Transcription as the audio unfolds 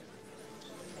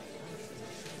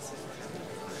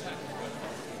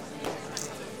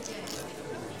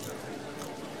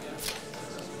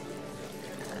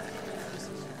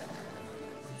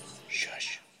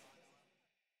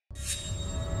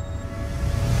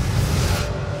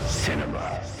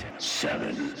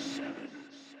7.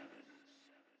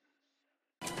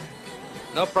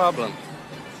 No problem.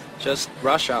 Just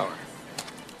rush hour.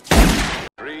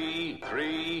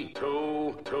 3,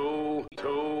 2,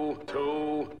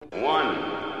 1.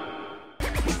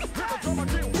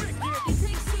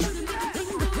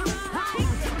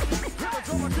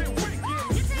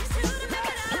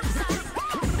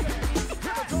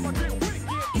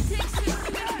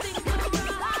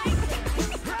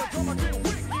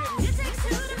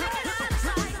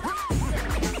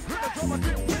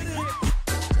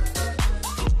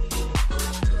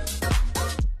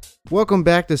 Welcome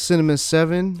back to Cinema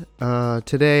 7.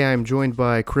 Today I'm joined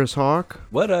by Chris Hawk.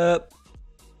 What up?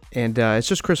 And it's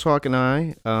just Chris Hawk and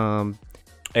I.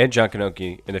 And John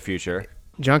Kanoki in the future.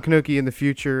 John Kanoki in the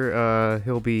future,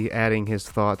 he'll be adding his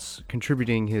thoughts,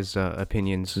 contributing his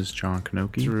opinions. This is John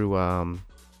Kanoki. Through a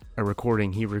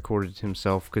recording he recorded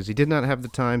himself because he did not have the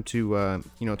time to,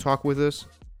 talk with us.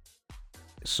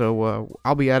 So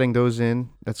I'll be adding those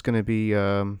in. That's going to be,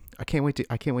 I can't wait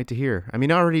to hear. I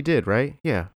mean, I already did, right?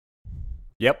 Yeah.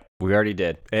 Yep, we already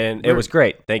did. And it was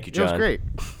great. Thank you, John. It was great.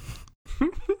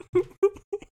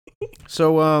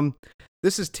 So,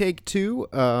 this is take 2.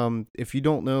 If you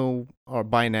don't know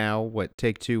by now what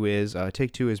take 2 is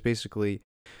basically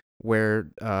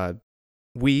where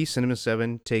we, Cinema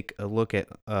 7, take a look at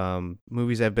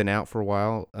movies that have been out for a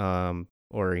while,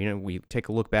 or, we take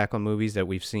a look back on movies that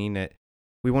we've seen that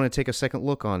we want to take a second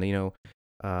look on,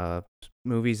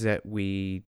 movies that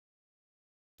we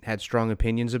had strong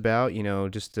opinions about,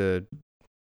 just to,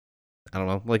 I don't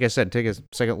know, like I said, take a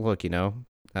second look, Is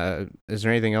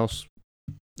there anything else?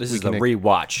 This is the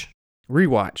rewatch.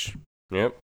 Rewatch.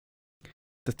 Yep.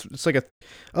 It's like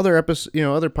other episodes,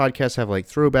 other podcasts have like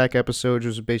throwback episodes,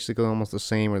 which is basically almost the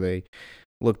same, where they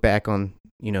look back on,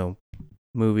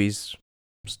 movies,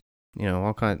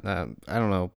 all kind. I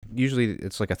don't know. Usually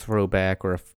it's like a throwback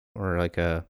or like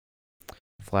a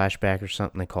flashback or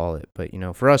something they call it. But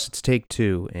for us, it's take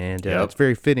 2, and it's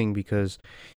very fitting because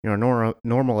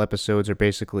normal episodes are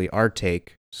basically our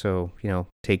take. So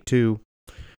take 2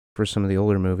 for some of the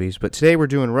older movies. But today we're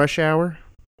doing Rush Hour.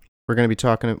 We're going to be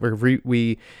talking.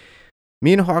 Me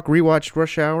and Hawk rewatched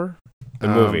Rush Hour. The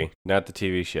movie, not the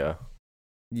TV show.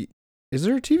 Is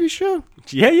there a TV show?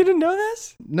 Yeah, you didn't know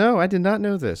this? No, I did not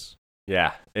know this.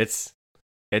 Yeah, it's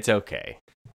okay.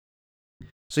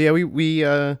 So yeah, we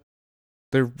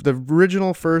the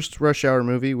original first Rush Hour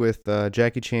movie with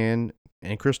Jackie Chan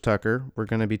and Chris Tucker. We're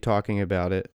going to be talking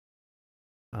about it.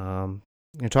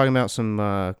 You're talking about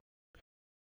some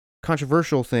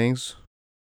controversial things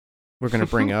we're going to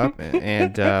bring up,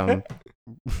 and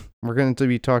we're going to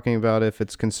be talking about if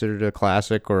it's considered a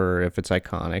classic or if it's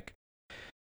iconic.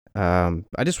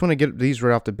 I just want to get these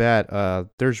right off the bat.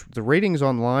 There's the ratings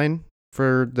online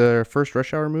for the first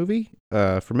Rush Hour movie.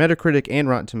 For Metacritic and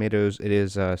Rotten Tomatoes, it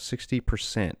is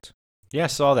 60%. Yeah, I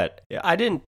saw that. I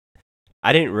didn't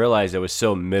realize it was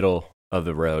so middle of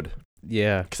the road.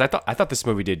 Yeah, because I thought this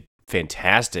movie did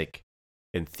fantastic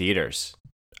in theaters.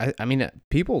 I mean, I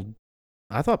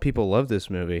thought people loved this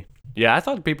movie. Yeah, I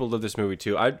thought people loved this movie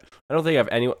too. I don't think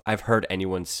I've heard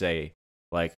anyone say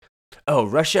like, "Oh,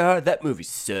 Rush Hour, that movie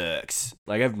sucks."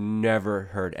 Like, I've never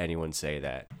heard anyone say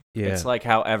that. Yeah. It's like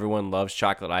how everyone loves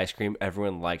chocolate ice cream.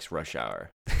 Everyone likes Rush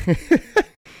Hour.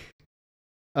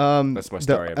 That's my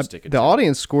story. I'm sticking to. The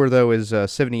audience score though is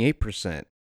 78%.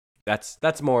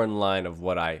 That's more in line of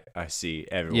what I see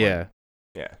everyone.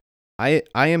 Yeah.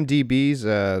 IMDb's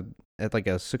at like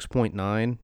a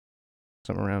 6.9,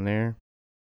 something around there.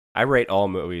 I rate all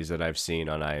movies that I've seen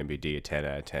on IMDb a 10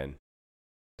 out of 10.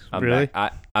 Really?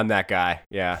 I'm that guy.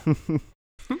 Yeah.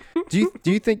 Do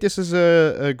you think this is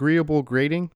a agreeable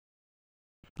grading?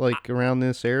 Like around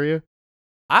this area?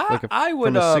 I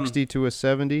would from a 60 to a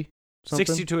 70. Something?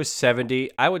 60 to a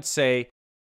 70. I would say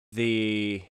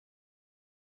the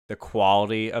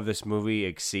quality of this movie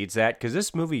exceeds that, because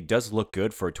this movie does look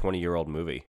good for a 20-year-old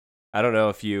movie. I don't know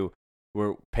if you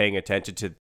were paying attention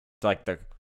to like what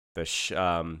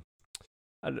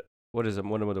is it?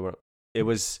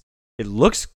 It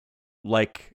looks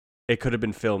like it could have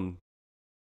been filmed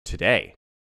today.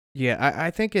 Yeah,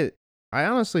 I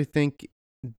honestly think,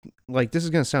 like, this is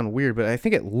gonna sound weird, but I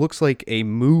think it looks like a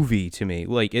movie to me.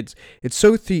 Like, it's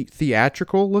so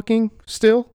theatrical looking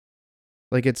still.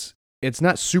 Like, it's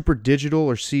not super digital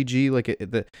or CG. Like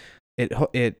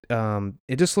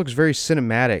it just looks very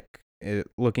cinematic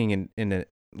looking in a,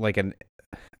 like an,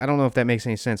 I don't know if that makes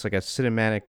any sense. Like a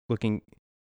cinematic looking.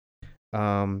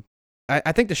 I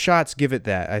think the shots give it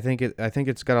that. I think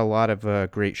it's got a lot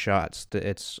of great shots.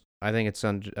 I think it's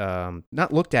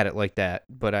not looked at it like that,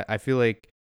 but I feel like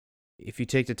if you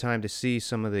take the time to see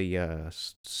some of the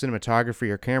cinematography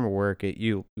or camera work,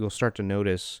 you'll start to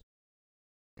notice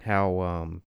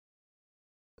how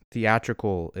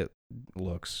theatrical it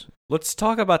looks. Let's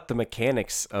talk about the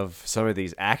mechanics of some of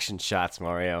these action shots,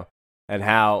 Mario, and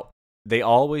how they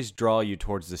always draw you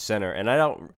towards the center. And I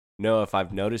don't know if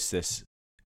I've noticed this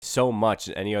so much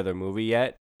in any other movie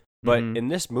yet, but in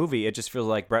this movie, it just feels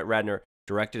like Brett Ratner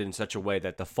directed in such a way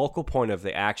that the focal point of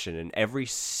the action in every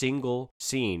single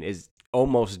scene is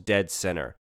almost dead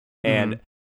center. And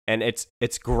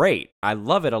it's great. I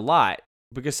love it a lot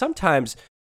because sometimes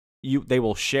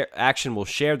action will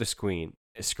share the screen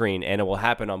and it will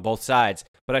happen on both sides,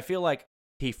 but I feel like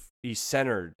he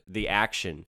centered the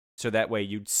action so that way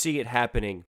you'd see it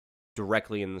happening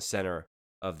directly in the center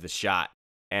of the shot.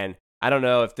 And I don't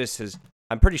know if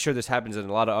I'm pretty sure this happens in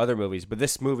a lot of other movies, but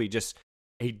this movie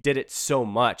he did it so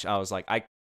much. I was like, I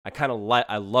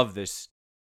love this.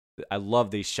 I love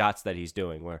these shots that he's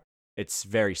doing where it's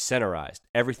very centerized.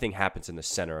 Everything happens in the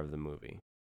center of the movie.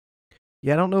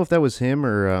 Yeah, I don't know if that was him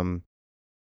or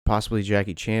possibly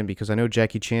Jackie Chan, because I know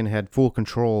Jackie Chan had full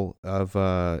control of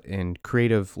and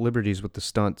creative liberties with the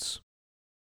stunts.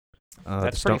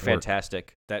 That's pretty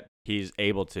fantastic that he's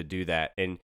able to do that.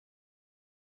 And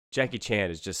Jackie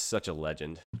Chan is just such a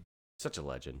legend. Such a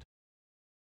legend.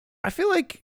 I feel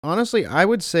like, honestly, I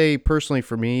would say personally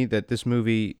for me that this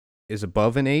movie is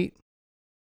above an 8,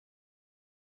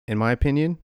 in my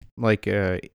opinion. Like,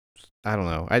 I don't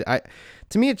know.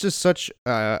 To me, it's just such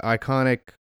an iconic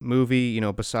movie. You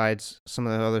know, besides some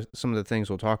of the things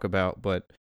we'll talk about, but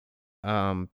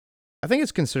I think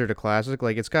it's considered a classic.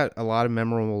 Like, it's got a lot of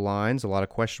memorable lines, a lot of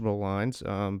questionable lines,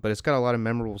 but it's got a lot of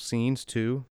memorable scenes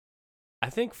too. I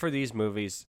think for these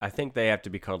movies, I think they have to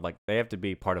be called they have to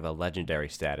be part of a legendary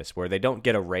status where they don't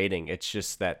get a rating. It's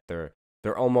just that they're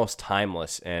almost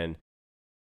timeless, and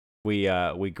we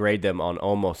grade them on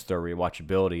almost their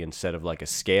rewatchability instead of like a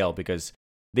scale, because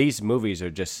these movies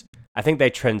are just, I think they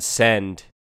transcend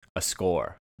a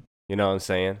score. You know what I'm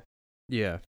saying?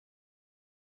 Yeah.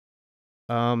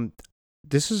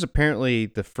 This is apparently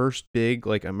the first big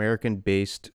like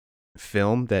American-based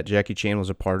film that Jackie Chan was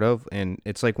a part of, and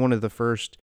it's like one of the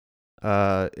first.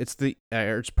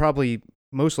 It's probably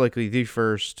most likely the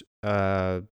first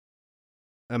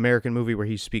American movie where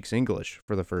he speaks English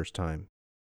for the first time.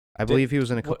 I believe he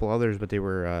was in a couple others, but they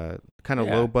were kind of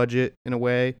low budget in a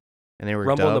way, and they were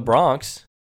Rumble in the dubbed. Bronx.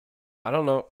 I don't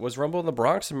know. Was Rumble in the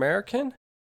Bronx American?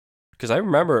 Because I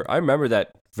remember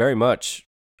that very much.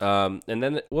 And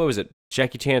then what was it?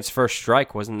 Jackie Chan's First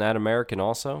Strike, wasn't that American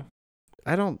also?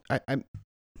 I don't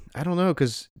know,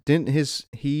 because didn't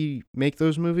he make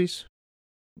those movies?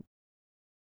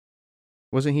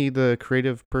 Wasn't he the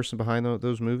creative person behind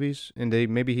those movies, and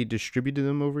maybe he distributed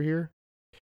them over here?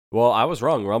 Well, I was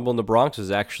wrong. Rumble in the Bronx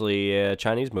is actually a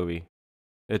Chinese movie.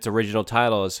 Its original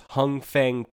title is Hung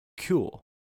Feng Kuo.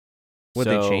 Would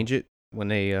they change it when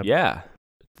they? Yeah,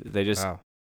 they just. Wow.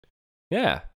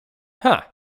 Yeah. Huh.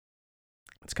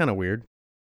 It's kind of weird.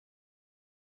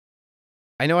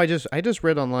 I know. I just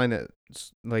read online that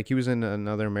like he was in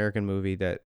another American movie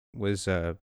that was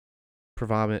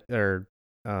predominant or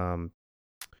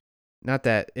not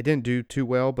that it didn't do too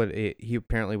well, but he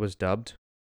apparently was dubbed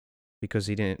because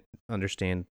he didn't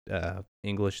understand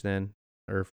English then,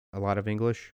 or a lot of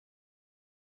English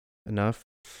enough.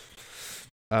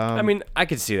 I mean, I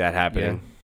could see that happening. Yeah.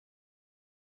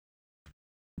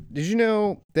 Did you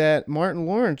know that Martin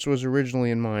Lawrence was originally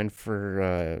in mind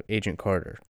for Agent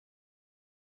Carter?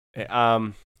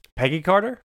 Peggy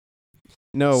Carter?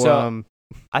 No, so,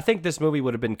 I think this movie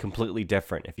would have been completely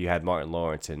different if you had Martin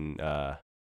Lawrence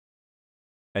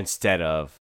instead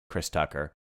of Chris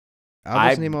Tucker. I'll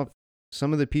just name off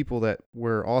some of the people that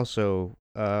were also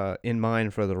in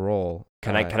mind for the role.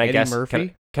 Can I Eddie guess?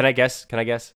 Murphy? Can I guess?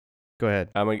 Go ahead.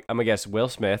 I'm gonna guess Will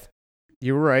Smith.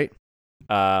 You were right.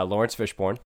 Lawrence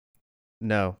Fishburne.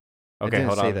 No. Okay, I didn't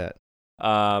hold say on. that.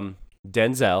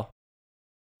 Denzel.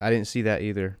 I didn't see that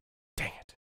either. Dang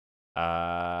it.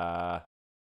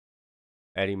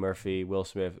 Eddie Murphy, Will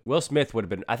Smith. Will Smith would have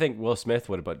been. I think Will Smith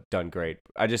would have done great.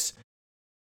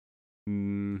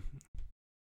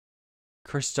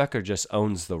 Chris Tucker just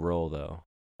owns the role, though.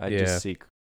 Just see.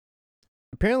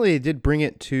 Apparently, it did bring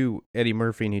it to Eddie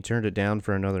Murphy, and he turned it down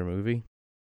for another movie.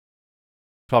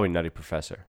 Probably Nutty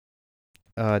Professor.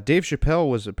 Dave Chappelle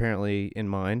was apparently in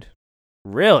mind.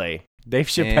 Really? Dave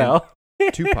Chappelle?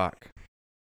 And Tupac.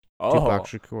 Tupac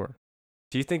Shakur.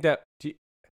 Do you think that?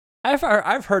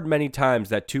 I've heard many times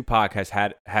that Tupac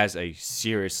has a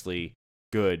seriously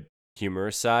good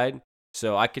humorous side,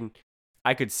 so I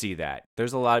could see that.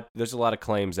 There's a lot of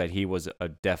claims that he was he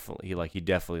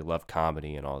definitely loved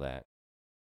comedy and all that.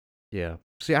 Yeah.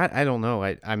 See, I don't know.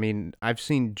 I mean, I've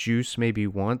seen Juice maybe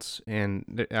once,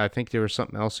 and I think there was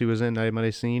something else he was in I might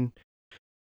have seen,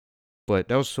 but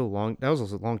that was so long. That was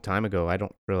a long time ago. I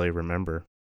don't really remember.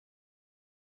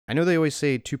 I know they always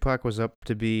say Tupac was up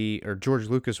to be, or George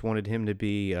Lucas wanted him to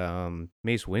be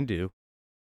Mace Windu.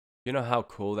 You know how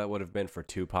cool that would have been for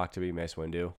Tupac to be Mace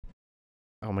Windu?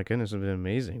 Oh my goodness, it would have been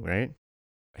amazing, right?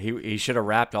 He should have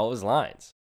rapped all his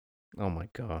lines. Oh my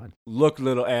god. Look,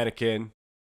 little Anakin.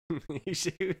 He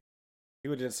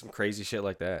would have done some crazy shit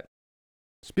like that.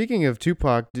 Speaking of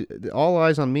Tupac, All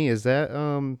Eyes on Me, is that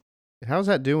how's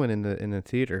that doing in the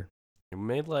theater? It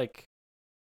made like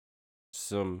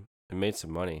it made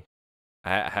some money.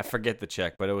 I forget the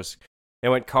check, but it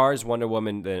went Cars, Wonder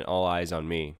Woman, then All Eyes on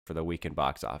Me for the weekend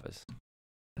box office.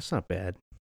 That's not bad.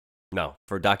 No,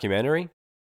 for a documentary?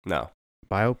 No.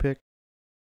 Biopic?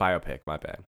 Biopic, my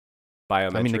bad.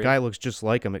 Biometry. I mean, the guy looks just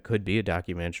like him. It could be a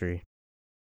documentary.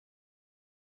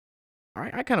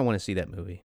 I kind of want to see that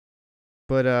movie.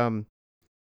 But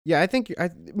yeah, I think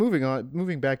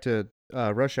moving back to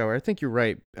Rush Hour. I think you're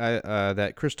right.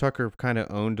 That Chris Tucker kind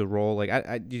of owned the role. Like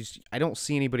I don't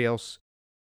see anybody else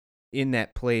in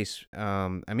that place.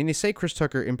 I mean, they say Chris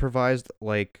Tucker improvised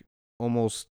like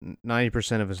almost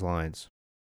 90% of his lines.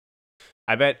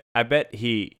 I bet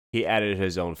he added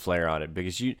his own flair on it,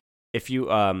 because if you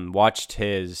watched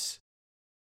his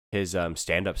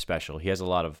stand-up special,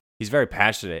 he's very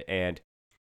passionate and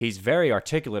he's very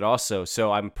articulate also,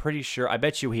 so I'm pretty sure, I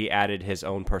bet you he added his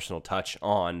own personal touch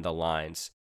on the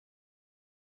lines.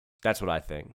 That's what I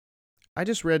think. I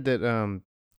just read that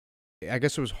I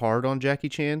guess it was hard on Jackie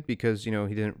Chan because, he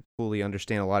didn't fully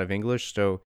understand a lot of English,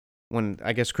 so when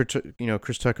I guess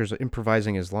Chris Tucker's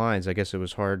improvising his lines, I guess it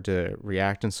was hard to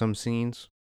react in some scenes.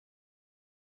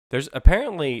 There's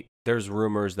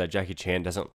rumors that Jackie Chan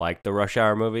doesn't like the Rush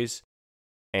Hour movies,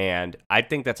 and I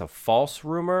think that's a false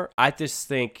rumor. I just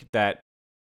think that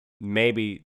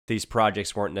maybe these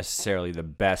projects weren't necessarily the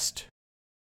best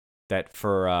that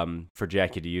for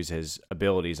Jackie to use his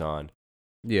abilities on.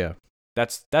 Yeah.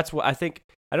 That's what I think.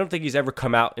 I don't think he's ever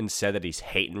come out and said that he's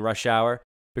hating Rush Hour,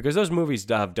 because those movies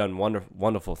have done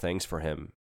wonderful things for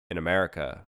him in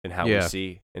America, and how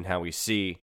we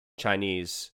see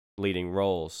Chinese leading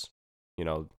roles.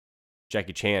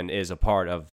 Jackie Chan is a part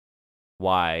of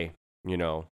why,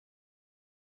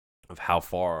 of how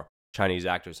far Chinese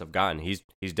actors have gotten. He's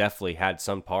definitely had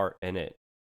some part in it.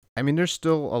 I mean, there's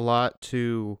still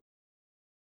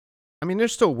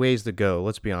there's still ways to go,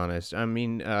 let's be honest. I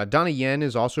mean, Donnie Yen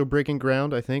is also breaking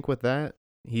ground, I think, with that.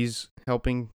 He's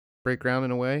helping break ground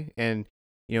in a way. And,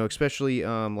 especially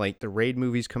like the Raid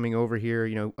movies coming over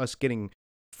here, us getting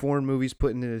foreign movies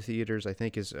put into the theaters, I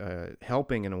think is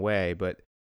helping in a way. But,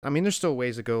 I mean, there's still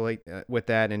ways to go like with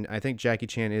that. And I think Jackie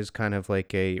Chan is kind of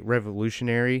like a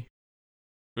revolutionary,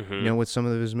 with some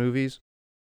of his movies.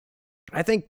 I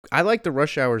think I like the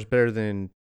Rush Hours better than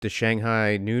the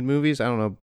Shanghai Noon movies. I don't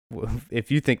know if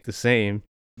you think the same.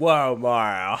 Whoa,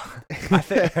 Mario.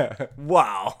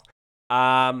 Wow.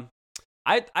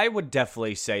 I would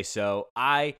definitely say so.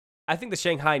 I think the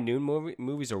Shanghai Noon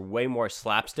movies are way more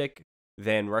slapstick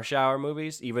than Rush Hour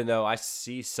movies, even though I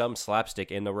see some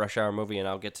slapstick in the Rush Hour movie, and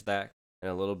I'll get to that in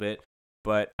a little bit.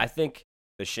 But I think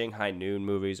the Shanghai Noon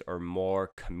movies are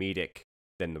more comedic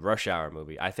than the Rush Hour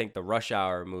movie. I think the Rush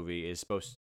Hour movie is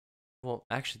well,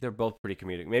 actually, they're both pretty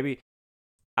comedic. Maybe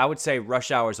I would say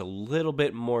Rush Hour is a little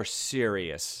bit more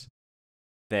serious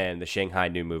than the Shanghai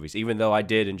Noon movies, even though I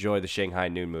did enjoy the Shanghai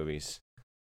Noon movies.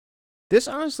 This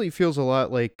honestly feels a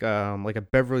lot like a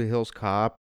Beverly Hills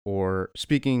Cop, or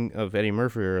speaking of Eddie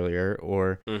Murphy earlier,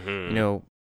 or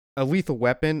a Lethal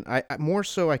Weapon. I more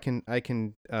so I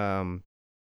can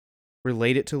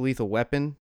relate it to Lethal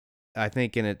Weapon. I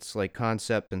think in its like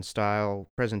concept and style,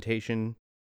 presentation.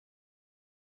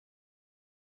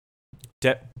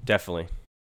 Definitely.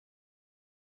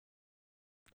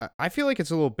 I feel like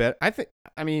it's a little bit.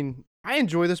 I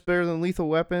enjoy this better than Lethal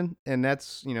Weapon, and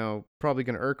that's, probably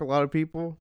going to irk a lot of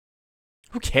people.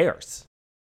 Who cares?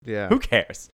 Yeah. Who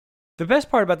cares? The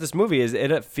best part about this movie is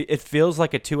it feels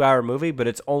like a 2-hour movie, but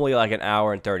it's only like an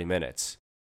hour and 30 minutes.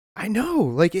 I know.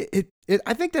 Like,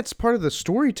 I think that's part of the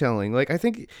storytelling. Like, I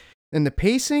think, and the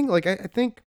pacing, like, I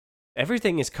think.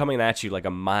 Everything is coming at you like a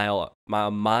mile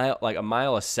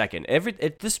a second.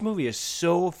 This movie is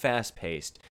so fast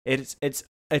paced. It's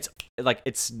like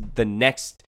it's the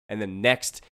next and the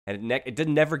next and it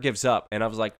never gives up. And I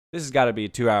was like, this has got to be a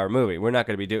 2-hour movie. We're not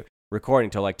going to be recording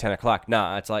till like 10 o'clock.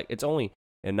 Nah, it's only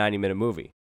a 90-minute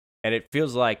movie, and it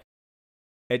feels like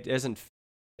it doesn't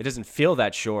feel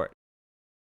that short.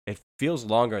 It feels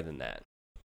longer than that.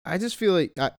 I just feel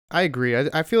like I agree.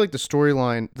 I feel like the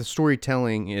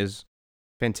storytelling is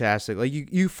fantastic. Like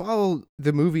you follow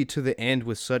the movie to the end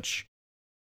with such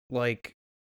like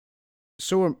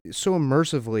so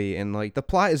immersively, and like the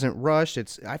plot isn't rushed.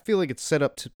 I feel like it's set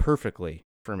up perfectly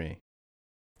for me.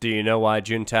 Do you know why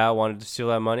Juntao wanted to steal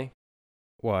that money?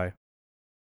 Why?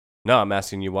 No, I'm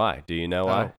asking you why. Do you know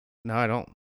why? Oh, no, I don't.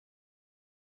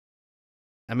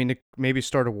 I mean, maybe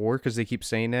start a war because they keep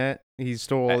saying that he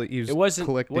stole. He was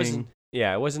collecting.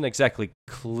 It wasn't exactly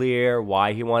clear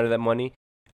why he wanted that money.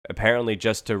 Apparently,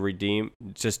 just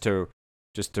to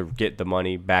get the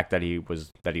money back that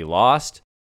he lost.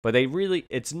 But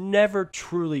it's never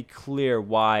truly clear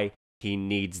why he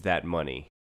needs that money.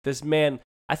 This man,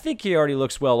 I think he already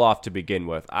looks well off to begin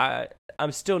with.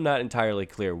 I'm still not entirely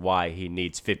clear why he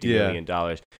needs $50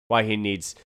 million. Why he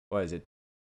needs, what is it,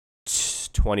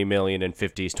 20 million in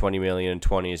 50s, 20 million in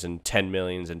 20s, and 10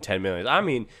 millions and 10 millions. I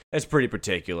mean, that's pretty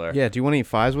particular. Yeah, do you want any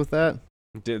fives with that?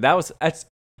 Dude,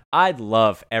 I'd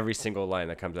love every single line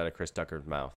that comes out of Chris Tucker's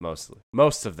mouth, most of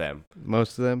them.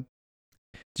 Most of them?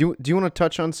 Do you want to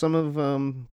touch on some of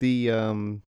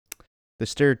the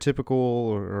stereotypical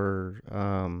or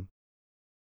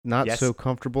not so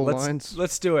comfortable lines?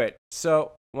 Let's do it.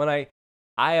 So when I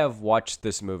have watched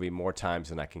this movie more times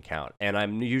than I can count, and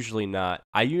I'm usually not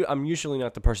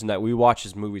the person that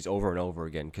watches movies over and over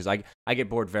again because I get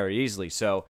bored very easily.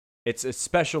 So it's a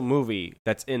special movie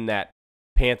that's in that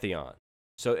pantheon.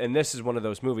 So, and this is one of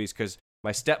those movies because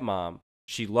my stepmom,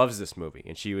 she loves this movie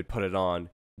and she would put it on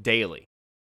daily.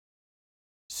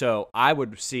 So I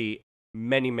would see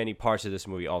many, many parts of this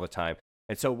movie all the time.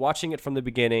 And so watching it from the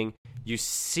beginning, you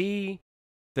see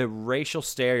the racial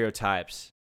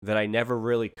stereotypes that I never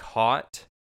really caught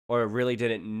or really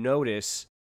didn't notice.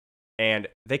 And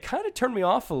they kind of turned me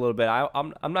off a little bit.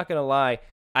 I'm not going to lie.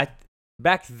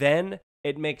 Back then,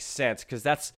 it makes sense because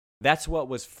that's what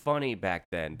was funny back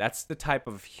then. That's the type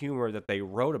of humor that they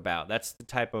wrote about. That's the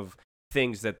type of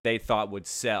things that they thought would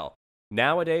sell.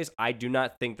 Nowadays, I do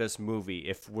not think this movie,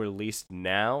 if released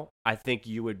now, I think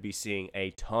you would be seeing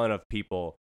a ton of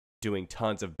people doing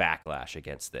tons of backlash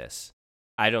against this.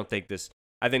 I think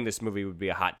this movie would be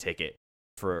a hot ticket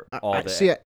for all the...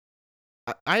 See,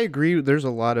 I agree. There's a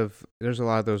lot of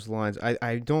those lines.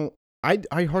 I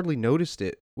hardly noticed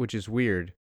it, which is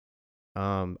weird.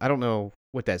 I don't know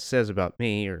what that says about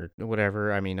me or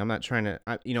whatever. I mean, I'm not trying to,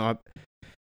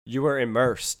 You were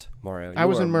immersed, Mario. I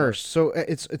was immersed. So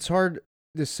it's hard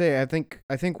to say. I think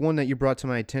one that you brought to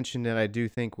my attention that I do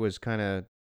think was on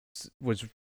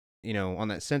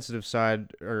that sensitive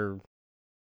side or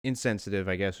insensitive,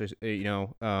 I guess,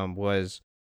 was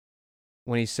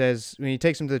when he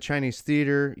takes him to the Chinese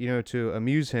theater, to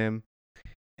amuse him,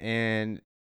 and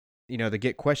they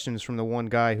get questions from the one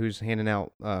guy who's handing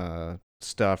out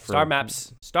stuff. Star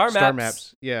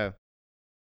maps. Yeah.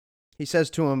 He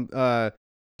says to him,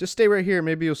 just stay right here.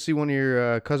 Maybe you'll see one of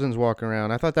your cousins walking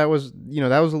around. I thought that was,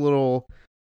 that was a little...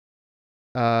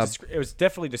 it was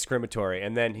definitely discriminatory.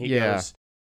 And then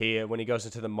when he goes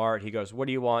into the mart, he goes, what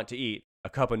do you want to eat? A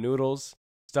cup of noodles?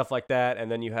 Stuff like that. And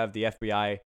then you have the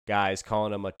FBI guys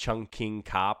calling him a Chungking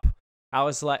cop. I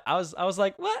was like,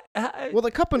 what? Well, the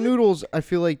cup of noodles, I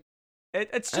feel like...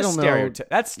 It's just stereotypical.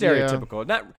 That's stereotypical.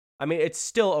 Yeah. It's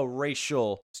still a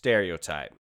racial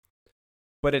stereotype.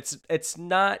 But it's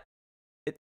not...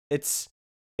 It's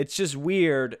just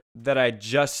weird that I'm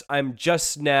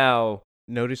just now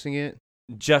noticing it.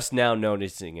 Just now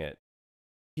noticing it.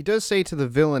 He does say to the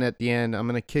villain at the end, "I'm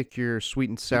gonna kick your sweet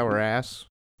and sour ass,"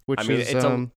 which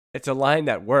it's a line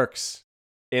that works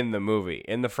in the movie,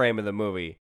 in the frame of the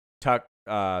movie.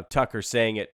 Carter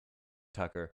saying it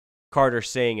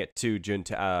to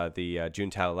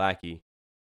Juntao lackey.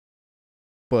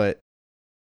 But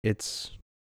it's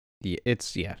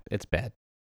bad.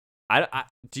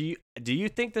 Do you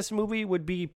think this movie would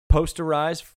be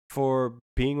posterized for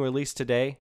being released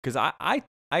today? Because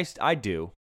I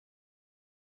do.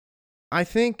 I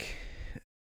think,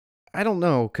 I don't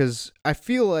know, because I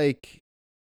feel like,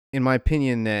 in my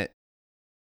opinion, that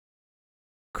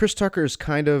Chris Tucker is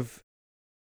kind of,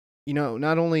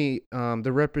 not only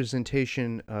the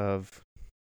representation of,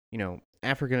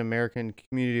 African American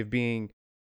community of being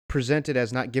presented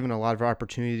as not given a lot of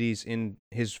opportunities in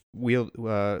his field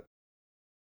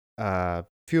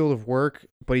of work,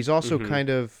 but he's also kind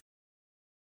of,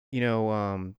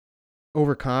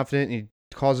 overconfident. He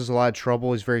causes a lot of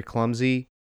trouble. He's very clumsy.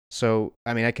 So,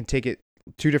 I mean, I can take it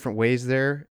two different ways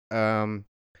there.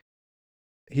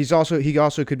 He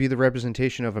also could be the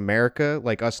representation of America,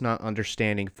 like us not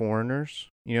understanding foreigners.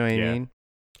 You know what I mean?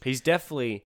 He's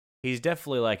definitely he's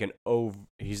definitely like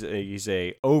he's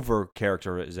a over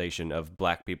characterization of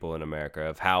black people in America,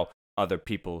 of how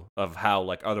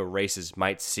like other races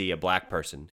might see a black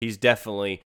person. He's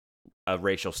definitely a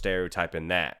racial stereotype in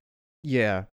that.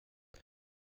 Yeah.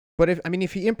 But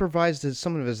if he improvised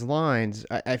some of his lines,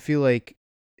 I feel like,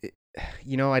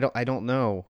 I don't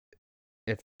know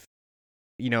if,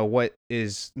 what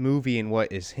is movie and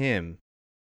what is him.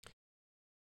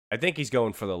 I think he's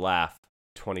going for the laugh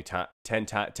 10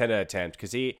 out of 10,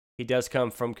 because he does come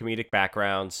from comedic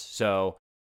backgrounds. So,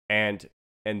 and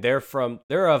they're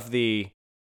of the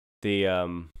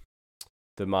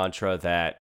mantra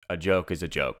that a joke is a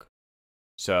joke.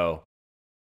 So,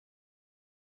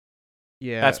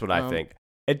 yeah, that's what I think.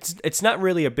 It's not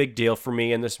really a big deal for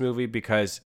me in this movie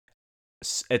because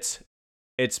it's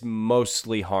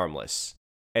mostly harmless.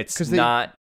 It's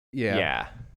not. Yeah.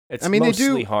 It's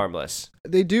mostly harmless.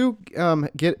 They do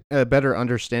get a better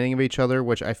understanding of each other,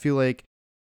 which I feel like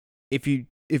if you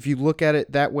look at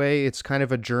it that way, it's kind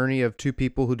of a journey of two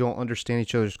people who don't understand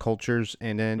each other's cultures,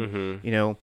 and then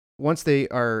once they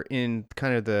are in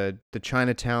kind of the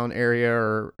Chinatown area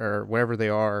or wherever they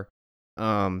are,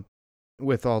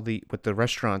 with the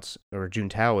restaurants or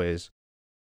Juntao is.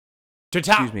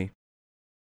 Excuse me.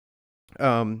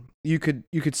 You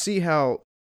could see how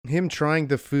him trying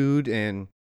the food and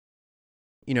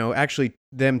actually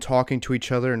them talking to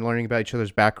each other and learning about each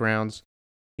other's backgrounds.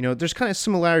 There's kind of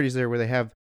similarities there where they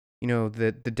have,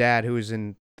 the dad who is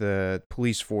in the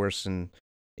police force and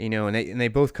they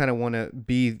both kind of want to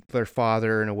be their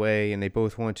father in a way, and they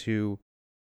both want to,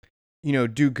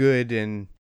 do good, and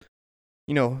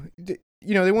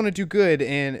they want to do good,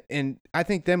 and I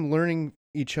think them learning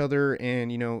each other,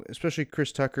 and especially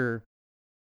Chris Tucker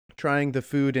trying the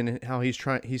food and how he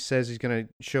says he's going to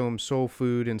show him soul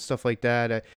food and stuff like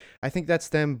that. I think that's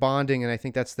them bonding, and I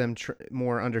think that's them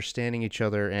more understanding each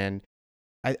other, and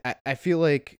I feel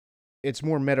like it's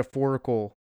more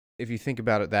metaphorical if you think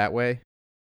about it that way.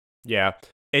 Yeah.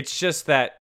 It's just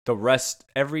that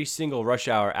every single Rush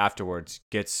Hour afterwards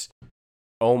gets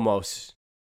almost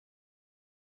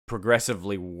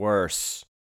progressively worse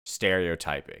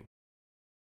stereotyping.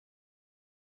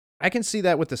 I can see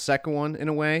that with the second one in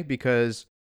a way, because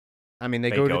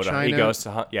they go to China. He goes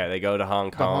to they go to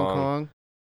Hong Kong.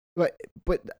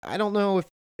 But I don't know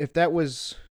if that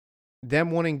was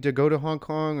them wanting to go to Hong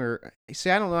Kong, or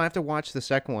see, I don't know. I have to watch the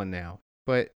second one now.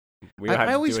 But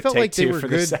I always felt like they were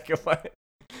good.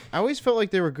 I always felt like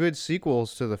they were good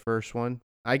sequels to the first one.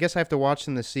 I guess I have to watch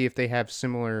them to see if they have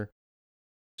similar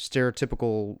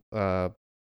stereotypical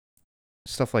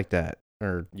stuff like that,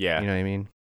 or you know what I mean.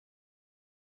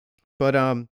 But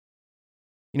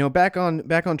back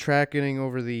on track, getting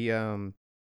over the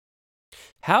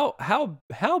how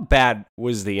bad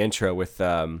was the intro with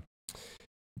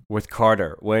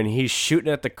Carter when he's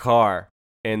shooting at the car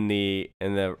in the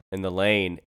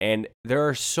lane, and there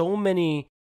are so many.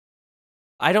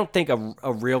 I don't think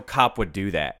a real cop would do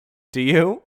that. Do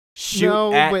you?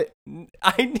 But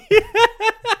I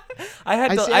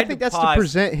think that's pause. To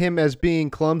present him as being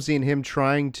clumsy and him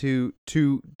trying to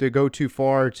go too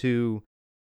far to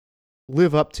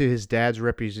live up to his dad's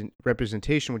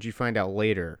representation, which you find out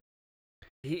later.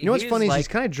 What's funny is he's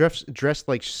kind of dressed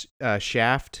like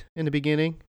Shaft in the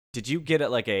beginning. Did you get it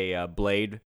like a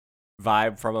Blade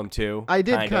vibe from him too? I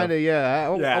did kind of, yeah.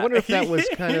 I wonder if that was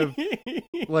kind of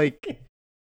like,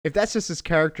 if that's just his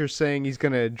character saying he's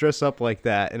gonna dress up like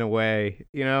that in a way,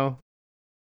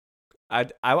 I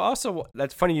also,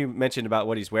 that's funny you mentioned about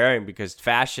what he's wearing, because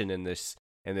fashion in this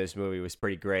movie was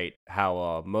pretty great.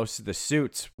 How most of the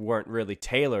suits weren't really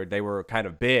tailored; they were kind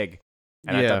of big,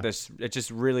 and I thought it's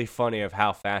just really funny of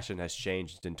how fashion has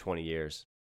changed in 20 years.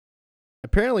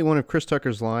 Apparently, one of Chris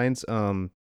Tucker's lines,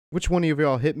 "Which one of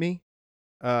y'all hit me?"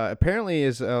 Apparently,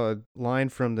 is a line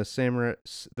from the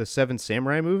Seven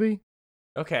Samurai movie.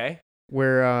 Okay.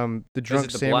 Where the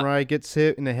drunk samurai gets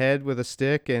hit in the head with a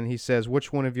stick, and he says,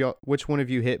 which one of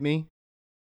you hit me?"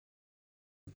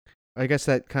 I guess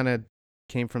that kind of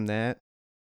came from that.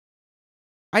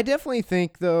 I definitely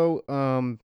think, though,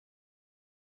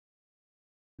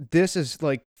 this is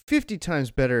like 50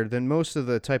 times better than most of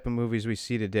the type of movies we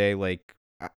see today. Like,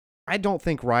 I don't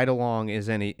think Ride Along is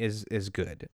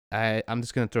good. I'm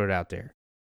just gonna throw it out there.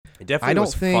 It definitely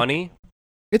was funny.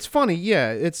 It's funny,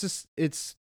 yeah. It's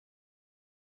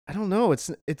I don't know.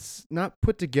 It's not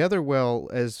put together well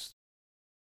as,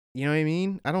 you know what I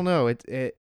mean? I don't know.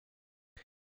 It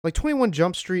like 21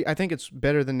 Jump Street, I think it's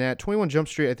better than that. 21 Jump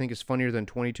Street, I think, is funnier than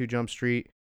 22 Jump Street.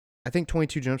 I think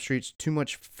 22 Jump Street's too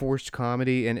much forced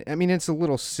comedy, and it's a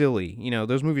little silly.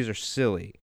 Those movies are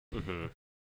silly. Mm-hmm.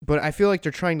 But I feel like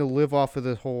they're trying to live off of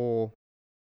the whole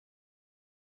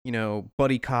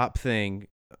buddy cop thing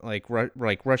like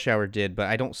Rush Hour did, but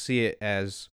I don't see it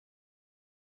as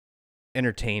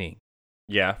entertaining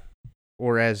Yeah.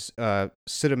 or as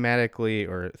cinematically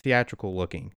or theatrical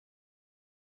looking.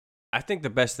 I think the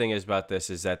best thing is about this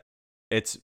is that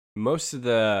it's most of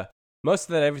that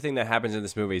everything that happens in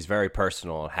this movie is very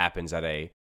personal. It happens at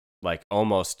a like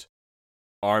almost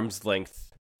arm's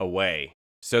length away.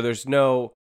 So there's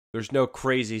no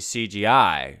crazy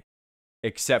CGI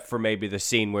except for maybe the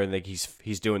scene where like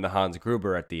he's doing the Hans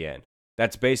Gruber at the end.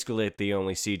 That's basically the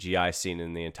only CGI scene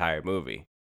in the entire movie.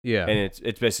 Yeah. And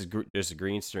it's basically just a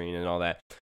green screen and all that.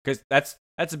 Because that's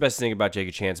the best thing about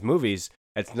Jackie Chan's movies.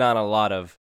 It's not a lot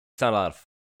of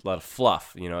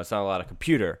fluff. It's not a lot of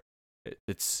computer.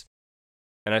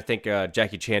 And I think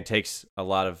Jackie Chan takes a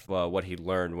lot of what he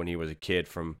learned when he was a kid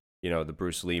from the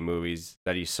Bruce Lee movies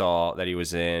that he saw that he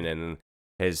was in, and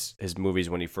his movies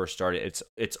when he first started.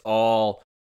 It's all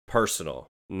personal,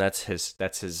 and that's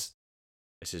his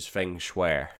feng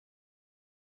shui.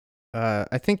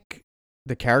 I think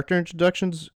the character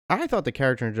introductions. I thought the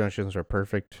character introductions are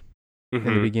perfect in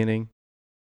the beginning.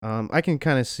 I can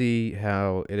kind of see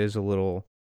how it is a little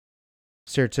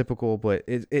stereotypical, but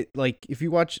it like if you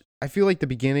watch, I feel like the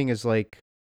beginning is like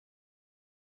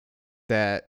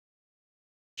that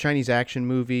Chinese action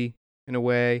movie in a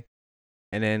way,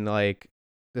 and then like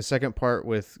the second part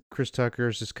with Chris Tucker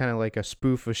is just kind of like a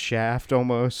spoof of Shaft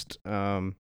almost.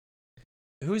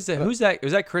 Who's that? Was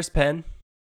that Chris Penn?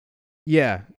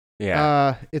 Yeah.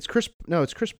 Yeah. It's Chris. No,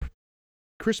 it's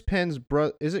Chris Penn's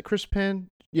brother. Is it Chris Penn?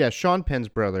 Yeah, Sean Penn's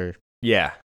brother.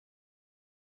 Yeah.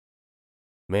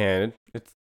 Man,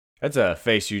 that's a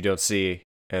face you don't see,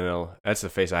 and that's a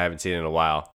face I haven't seen in a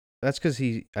while. That's because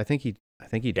I think he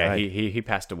died. Yeah, he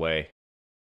passed away.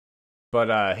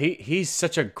 But he's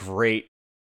such a great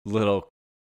little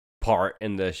part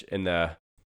in the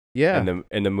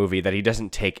movie that he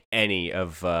doesn't take any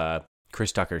of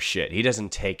Chris Tucker's shit. He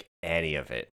doesn't take any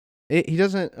of it. He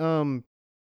doesn't.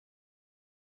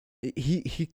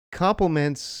 He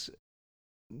compliments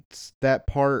that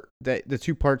part, that the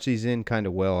two parts he's in, kind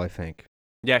of well, I think.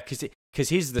 Yeah, because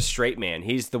he's the straight man.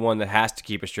 He's the one that has to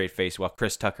keep a straight face while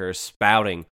Chris Tucker is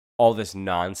spouting all this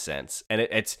nonsense. And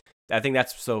I think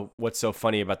that's what's so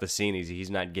funny about the scene is he's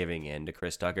not giving in to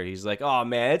Chris Tucker. He's like, "Oh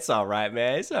man, it's all right,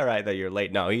 man. It's all right that you're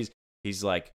late." No, he's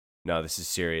like, "No, this is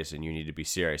serious, and you need to be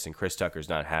serious." And Chris Tucker's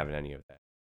not having any of that.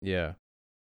 Yeah.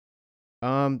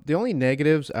 The only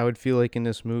negatives I would feel like in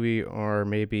this movie are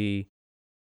maybe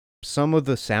some of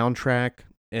the soundtrack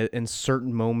in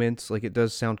certain moments. Like it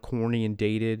does sound corny and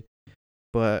dated,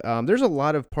 but there's a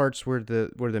lot of parts where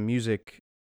the music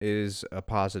is a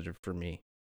positive for me.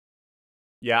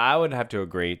 Yeah, I would have to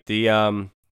agree. The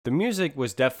music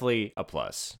was definitely a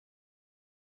plus.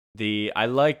 I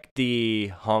like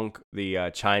the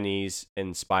Chinese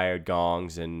inspired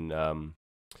gongs and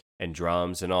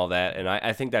drums and all that, and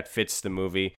I think that fits the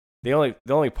movie. The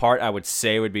only part I would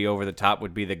say would be over the top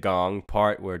would be the gong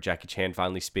part where Jackie Chan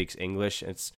finally speaks English.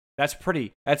 That's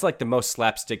like the most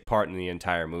slapstick part in the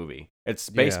entire movie. It's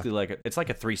basically like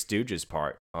a Three Stooges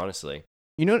part, honestly.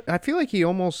 I feel like he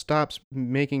almost stops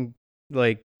making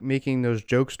those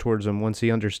jokes towards him once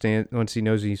he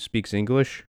knows he speaks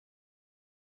English.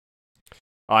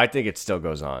 Oh, I think it still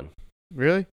goes on.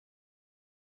 Really?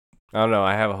 I don't know.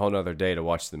 I have a whole nother day to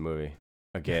watch the movie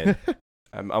again.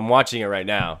 I'm watching it right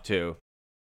now too.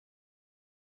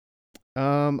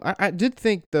 I did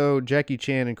think though Jackie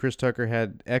Chan and Chris Tucker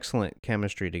had excellent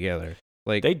chemistry together.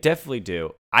 Like they definitely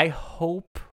do. I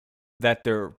hope that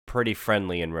they're pretty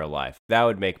friendly in real life. That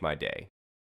would make my day.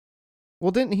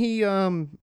 Well,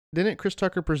 didn't Chris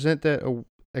Tucker present that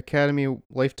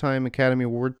Lifetime Academy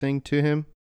Award thing to him?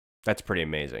 That's pretty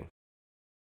amazing.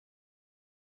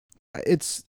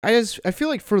 I feel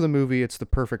like for the movie, it's the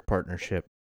perfect partnership.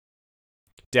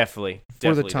 Definitely.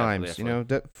 For the times,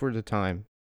 for the time.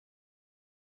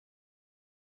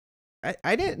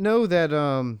 I didn't know that.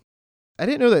 I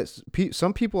didn't know that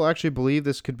some people actually believe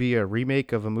this could be a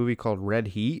remake of a movie called Red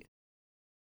Heat.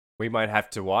 We might have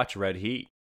to watch Red Heat.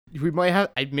 We might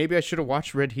have. Maybe I should have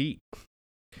watched Red Heat.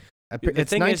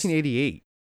 It's 1988.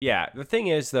 Yeah, the thing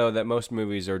is though that most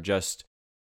movies are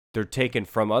they're taken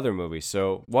from other movies.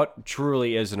 So what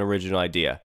truly is an original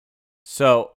idea?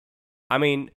 So, I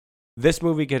mean, this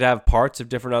movie could have parts of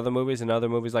different other movies and other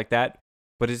movies like that.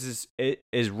 But is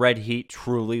Red Heat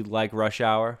truly like Rush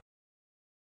Hour?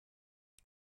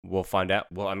 We'll find out.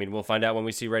 Well, I mean, we'll find out when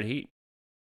we see Red Heat.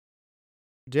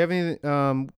 Do you have any?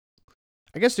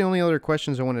 I guess the only other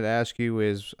questions I wanted to ask you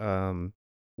is,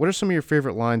 what are some of your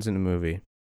favorite lines in the movie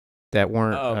that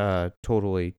weren't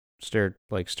totally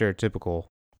stereotypical?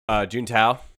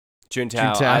 Juntao,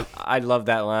 Juntao. Juntao. I love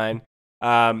that line.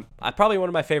 I probably one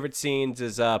of my favorite scenes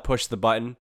is push the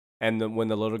button, and when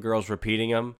the little girl's repeating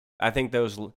them. I think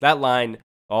that line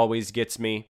always gets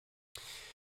me.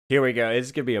 Here we go.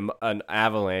 It's gonna be an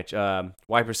avalanche.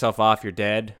 Wipe yourself off. You're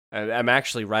dead. I'm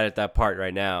actually right at that part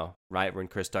right now. Right when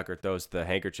Chris Tucker throws the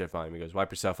handkerchief on him, he goes,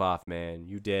 "Wipe yourself off, man.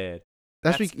 You dead."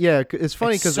 It's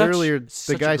funny because earlier the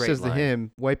such a guy great says line. to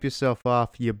him, "Wipe yourself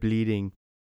off. You're bleeding."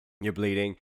 You're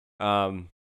bleeding.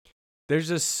 There's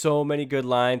just so many good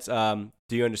lines. Do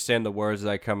you understand the words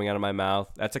that are coming out of my mouth?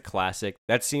 That's a classic.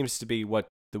 That seems to be what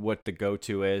the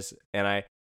go-to is. And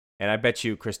I bet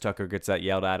you Chris Tucker gets that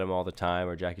yelled at him all the time,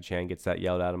 or Jackie Chan gets that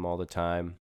yelled at him all the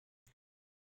time.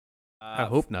 I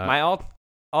hope not. My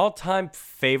all-time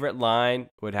favorite line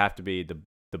would have to be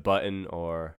the button,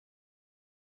 or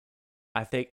I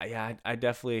think I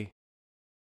definitely.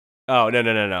 Oh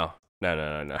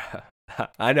no.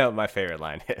 I know what my favorite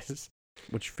line is.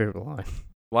 What's your favorite line?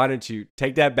 Why don't you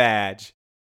take that badge?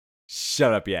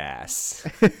 Shut up, your ass.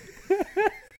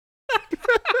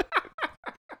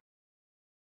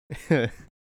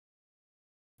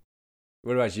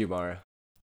 What about you, Mario?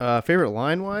 Favorite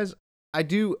line wise, I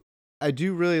do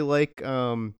really like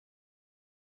I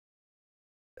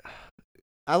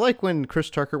like when Chris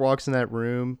Tucker walks in that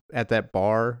room at that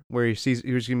bar where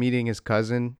he was meeting his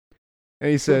cousin,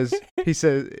 and he says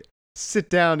sit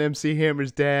down, MC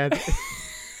Hammer's dad. I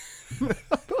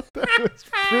thought that was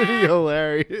pretty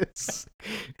hilarious.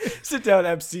 Sit down,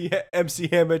 MC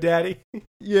Hammer Daddy.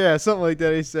 Yeah, something like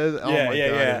that. He says, "Oh Yeah, my yeah,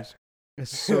 god, yeah.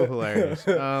 it's so hilarious."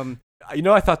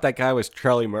 I thought that guy was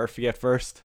Charlie Murphy at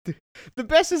first. The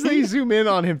best is that you zoom in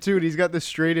on him too, and he's got the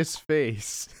straightest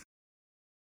face.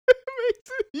 It makes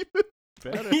it even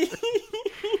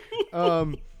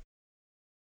better.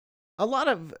 A lot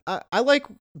of I like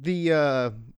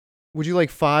the would you like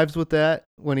fives with that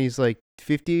when he's like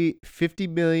 50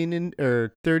 million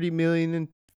or 30 million and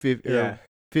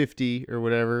 50 or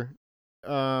whatever.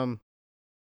 Who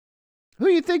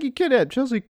you think you kid at?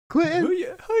 Chelsea Clinton? Who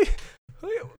you?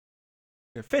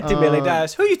 $50 million.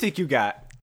 Who you think you got?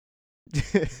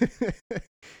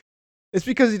 It's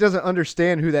because he doesn't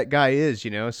understand who that guy is,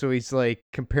 you know. So he's like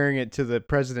comparing it to the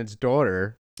president's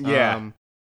daughter. Yeah.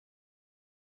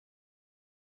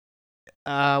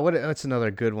 What's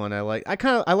another good one I like?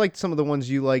 I like some of the ones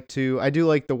you like too. I do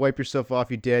like the wipe yourself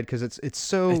off, you dead, because it's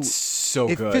so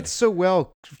good. It fits so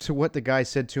well to what the guy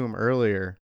said to him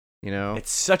earlier. You know,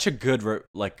 It's such a good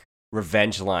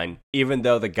revenge line, even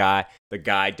though the guy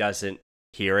doesn't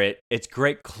hear it. It's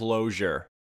great closure,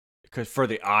 because for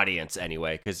the audience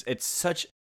anyway, because it's such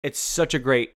a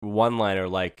great one-liner,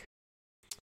 like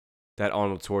that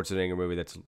Arnold Schwarzenegger movie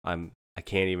I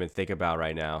can't even think about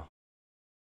right now,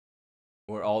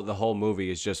 where the whole movie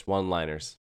is just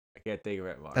one-liners. I can't think of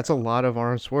it. that's a lot of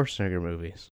Arnold Schwarzenegger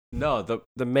movies. No,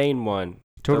 the main one.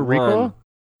 Total The Recall? one-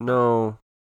 No.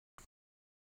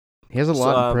 He has a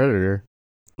lot in Predator.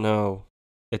 No.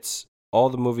 It's all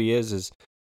the movie is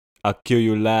I'll kill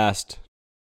you last.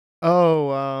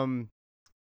 Oh,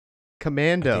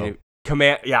 Commando.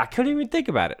 I couldn't even think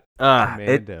about it.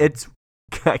 Commando. It's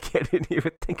I can't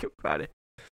even think about it.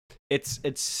 It's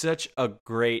such a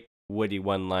great witty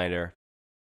one-liner,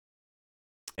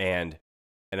 and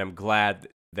I'm glad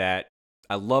that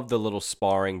I love the little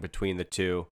sparring between the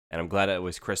two, and I'm glad it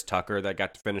was Chris Tucker that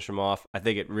got to finish him off. I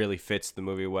think it really fits the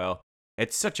movie well.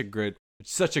 It's such a good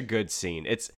scene.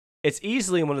 It's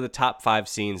easily one of the top 5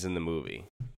 scenes in the movie,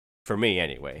 for me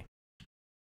anyway.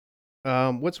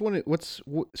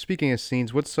 Speaking of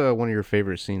scenes, what's one of your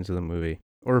favorite scenes of the movie,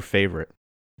 or favorite?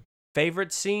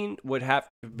 Favorite scene would have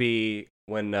to be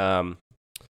when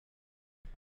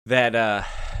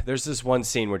there's this one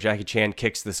scene where Jackie Chan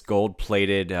kicks this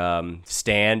gold-plated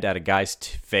stand at a guy's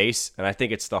face, and I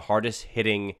think it's the hardest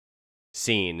hitting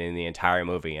scene in the entire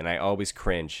movie, and I always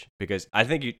cringe because I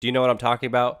think do you know what I'm talking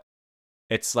about?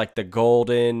 It's like the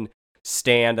golden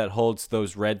stand that holds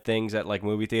those red things at like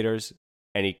movie theaters,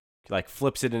 and he like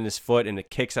flips it in his foot, and it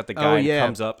kicks at the guy and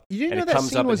comes up. You didn't and know it that comes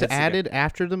scene up and was hits the guy. added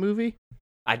after the movie?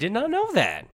 I did not know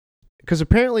that. Because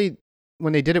apparently,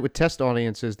 when they did it with test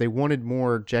audiences, they wanted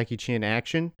more Jackie Chan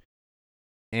action,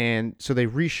 and so they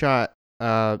reshot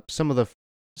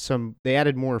they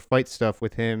added more fight stuff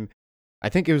with him. I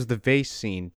think it was the vase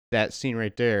scene. That scene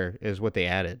right there is what they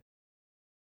added,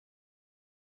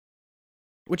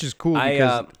 which is cool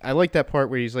because I like that part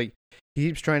where he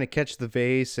keeps trying to catch the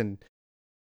vase and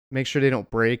make sure they don't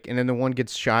break, and then the one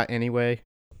gets shot anyway.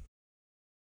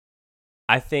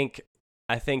 I think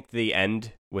the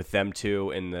end with them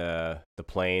two in the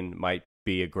plane might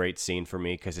be a great scene for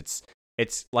me, because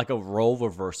it's like a role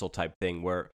reversal type thing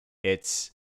where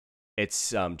it's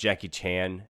it's Jackie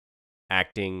Chan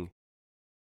acting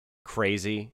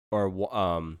crazy,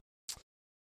 or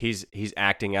he's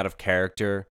acting out of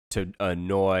character to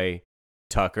annoy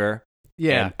Tucker.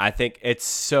 Yeah. And I think it's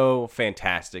so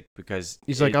fantastic because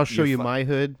He's like, I'll show you my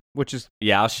hood, which is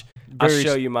I'll very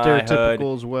show you my hood.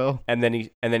 stereotypical as well. And then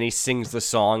he sings the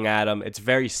song at him. It's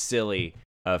very silly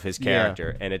of his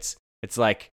character, and it's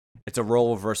like it's a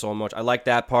role reversal much. I like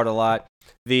that part a lot.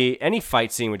 Any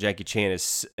fight scene with Jackie Chan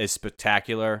is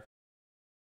spectacular.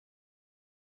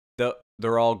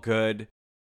 They're all good.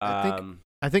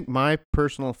 I think my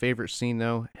personal favorite scene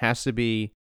though has to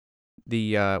be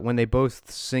the when they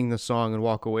both sing the song and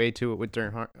walk away to it with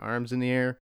their arms in the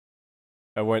air.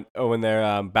 When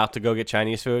they're about to go get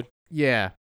Chinese food.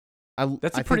 Yeah, I think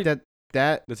that's a pretty good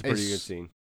scene.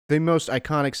 The most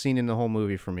iconic scene in the whole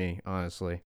movie for me,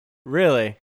 honestly.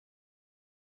 Really?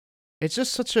 It's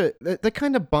just such a the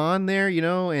kind of bond there,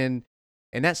 and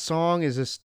that song is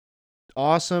just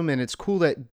awesome, and it's cool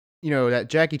that that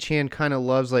Jackie Chan kind of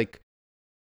loves like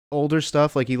older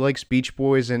stuff, like he likes Beach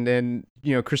Boys, and then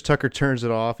Chris Tucker turns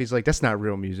it off. He's like, that's not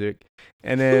real music,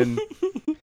 and then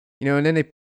and then they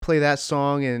play that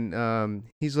song, and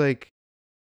he's like,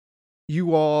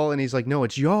 you all, and he's like, no,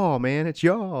 it's y'all, man, it's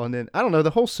y'all, and then I don't know,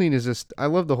 the whole scene is just, I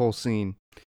love the whole scene.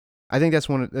 I think that's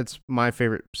my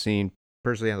favorite scene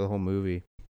personally out of the whole movie.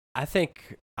 I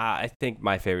think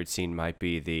my favorite scene might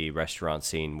be the restaurant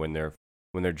scene when they're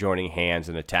joining hands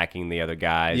and attacking the other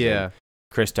guys. Yeah. And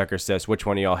Chris Tucker says, which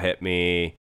one of y'all hit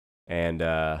me? And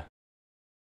I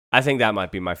think that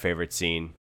might be my favorite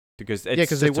scene because it's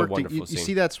because they a work. wonderful You scene.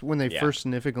 see, that's when they first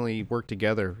significantly work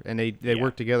together, and they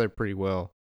work together pretty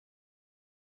well.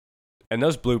 And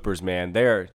those bloopers, man,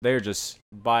 they're just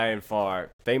by and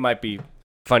far, they might be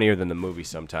funnier than the movie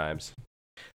sometimes.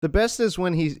 The best is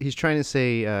when he's trying to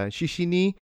say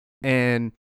shishini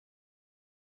and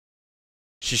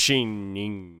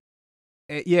Shishining.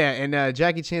 And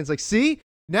Jackie Chan's like, see,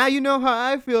 now you know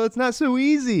how I feel. It's not so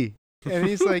easy. And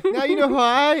he's like, now you know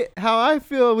how I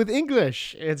feel with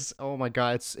English. It's, oh my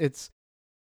god, it's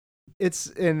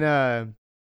and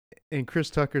Chris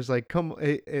Tucker's like, come,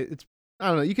 it's, I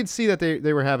don't know. You can see that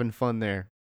they were having fun there.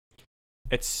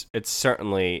 It's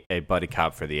certainly a buddy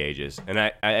cop for the ages, and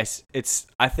I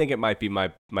think it might be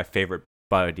my favorite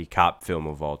buddy cop film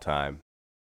of all time.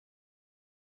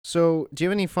 So, do you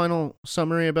have any final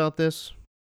summary about this?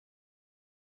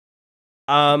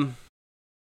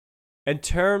 In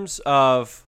terms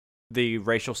of the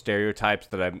racial stereotypes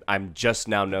that I'm just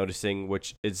now noticing,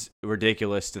 which is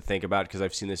ridiculous to think about because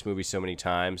I've seen this movie so many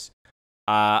times.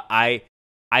 I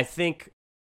think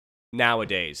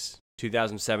nowadays,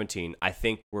 2017, I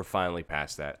think we're finally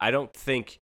past that. I don't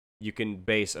think you can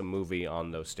base a movie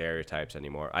on those stereotypes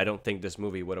anymore. I don't think this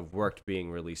movie would have worked being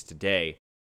released today.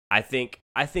 I think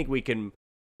we can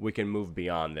move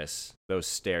beyond those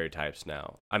stereotypes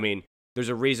now. I mean, there's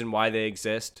a reason why they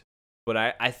exist, but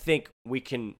I think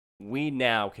we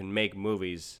now can make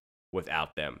movies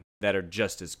without them that are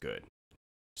just as good.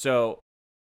 So,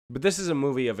 but this is a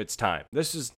movie of its time.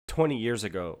 This is 20 years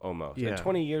ago almost. Yeah. And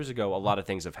 20 years ago, a lot of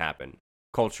things have happened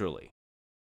culturally.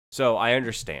 So I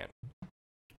understand.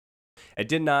 It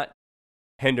did not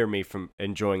hinder me from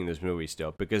enjoying this movie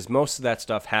still, because most of that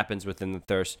stuff happens within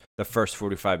the first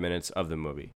 45 minutes of the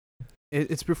movie.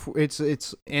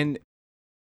 It's and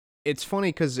it's funny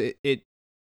because it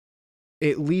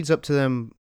leads up to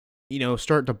them,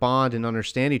 start to bond and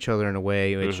understand each other in a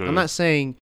way. Which I'm not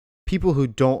saying people who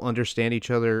don't understand each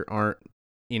other aren't,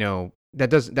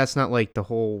 that's not like the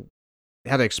whole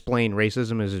how to explain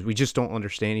racism is we just don't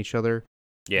understand each other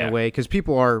in a way, because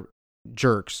people are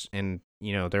jerks and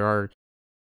there are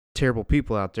terrible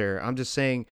people out there. I'm just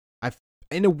saying,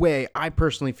 in a way, I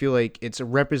personally feel like it's a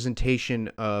representation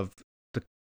of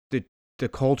the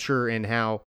culture and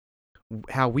how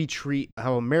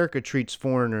America treats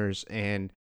foreigners,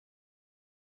 and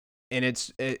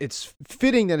it's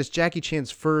fitting that it's Jackie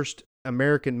Chan's first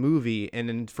American movie, and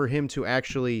then for him to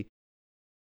actually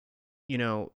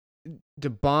to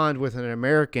bond with an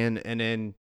American, and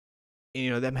then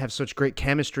them have such great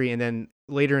chemistry, and then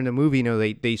later in the movie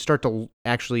they start to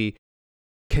actually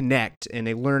connect and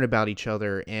they learn about each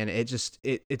other, and it just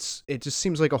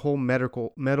seems like a whole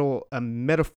metaphorical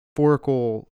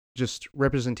just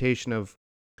representation of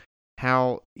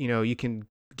how you can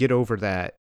get over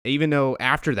that, even though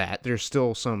after that there's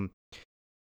still some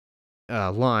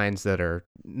lines that are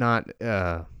not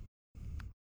that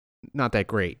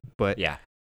great, but yeah.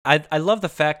 I love the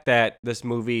fact that this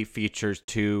movie features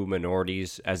two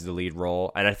minorities as the lead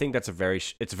role, and I think that's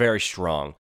it's very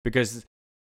strong, because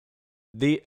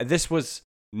this was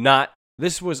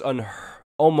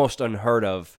almost unheard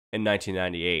of in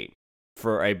 1998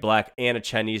 for a black and a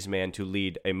Chinese man to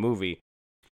lead a movie.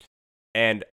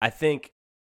 And I think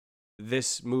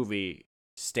this movie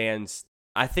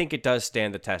I think it does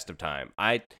stand the test of time.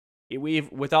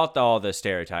 Without all the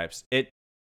stereotypes,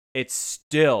 it's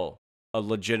still a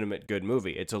legitimate good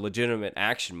movie. It's a legitimate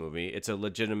action movie. It's a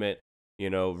legitimate,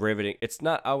 riveting. It's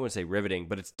not, I wouldn't say riveting,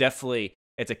 but it's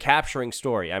a capturing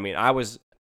story. I mean, I was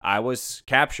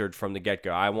captured from the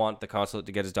get-go. I want the consulate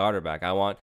to get his daughter back. I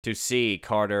want to see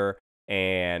Carter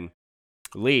and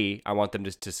Lee. I want them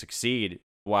to succeed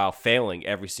while failing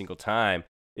every single time.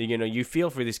 You feel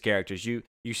for these characters. You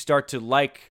start to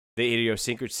like the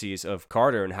idiosyncrasies of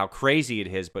Carter and how crazy it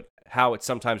is, but how it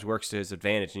sometimes works to his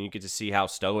advantage. And you get to see how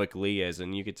stoic Lee is,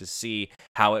 and you get to see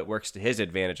how it works to his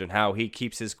advantage and how he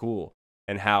keeps his cool,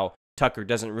 and how Tucker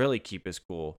doesn't really keep his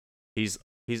cool. He's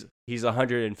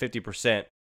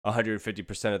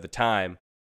 150% of the time,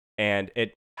 and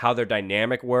how their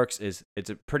dynamic works it's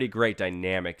a pretty great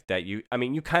dynamic that you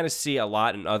kind of see a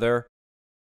lot in other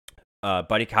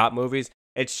buddy cop movies.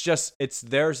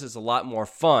 Theirs is a lot more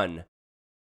fun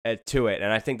to it,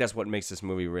 and I think that's what makes this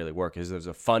movie really work, is there's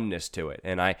a funness to it,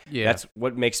 and that's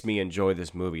what makes me enjoy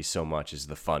this movie so much, is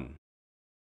the fun.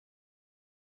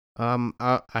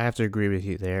 I have to agree with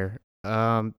you there.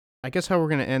 I guess how we're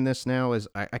gonna end this now is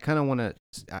I kind of want to.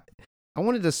 I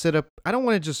wanted to set up. I don't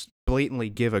want to just blatantly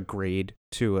give a grade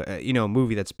to a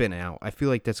movie that's been out. I feel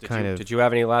like that's Did you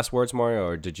have any last words, Mario,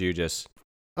 or did you just?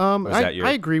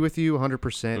 I agree with you 100%.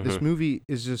 Mm-hmm. This movie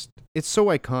is it's so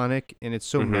iconic and it's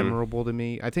so memorable to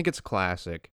me. I think it's a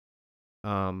classic. You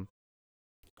want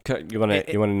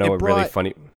to know a really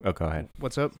funny? Oh, go ahead.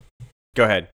 What's up? Go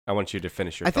ahead. I want you to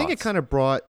finish your thoughts. I think it kind of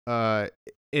brought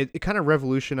it kind of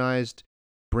revolutionized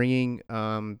bringing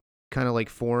kind of like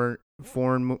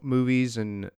foreign movies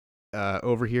and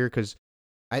over here, because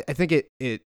I think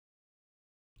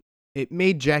it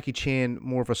made Jackie Chan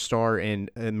more of a star in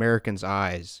Americans'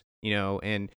 eyes,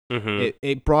 and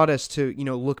it brought us to,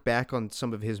 look back on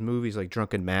some of his movies like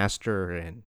Drunken Master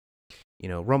and,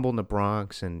 Rumble in the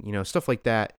Bronx and, stuff like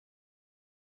that.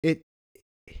 And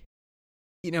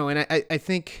I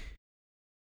think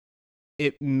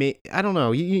I don't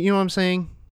know, you know what I'm saying?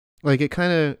 Like it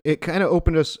kind of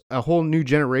opened us a whole new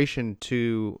generation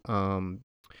to,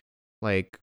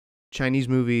 like Chinese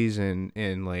movies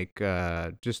and like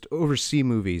just overseas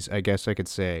movies, I guess I could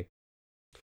say.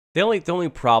 The only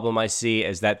problem I see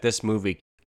is that this movie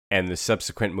and the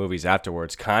subsequent movies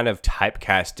afterwards kind of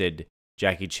typecasted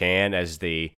Jackie Chan as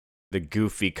the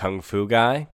goofy kung fu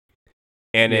guy,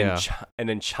 and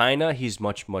in China he's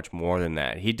much more than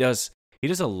that. He does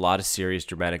a lot of serious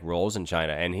dramatic roles in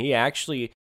China, and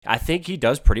I think he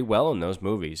does pretty well in those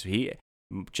movies.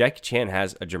 Jackie Chan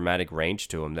has a dramatic range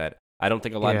to him that I don't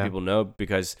think a lot of people know,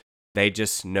 because they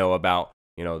just know about,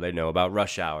 they know about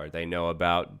Rush Hour. They know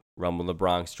about Rumble in the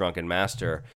Bronx, Drunken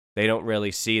Master. They don't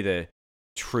really see the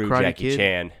true Karate Jackie Kid.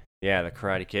 Chan. Yeah, the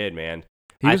Karate Kid, man.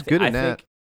 He was good in that.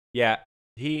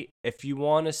 If you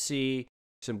want to see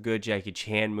some good Jackie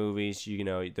Chan movies,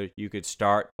 you could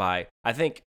start by,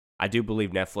 I do believe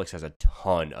Netflix has a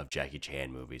ton of Jackie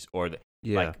Chan movies, or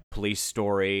like Police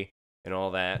Story and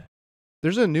all that.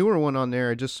 There's a newer one on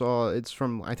there I just saw.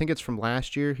 I think it's from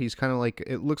last year. He's kind of like,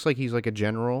 it looks like he's like a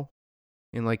general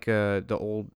in like the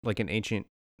old, like an ancient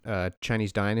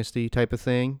Chinese dynasty type of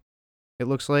thing, it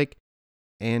looks like.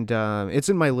 And it's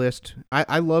in my list.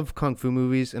 I love kung fu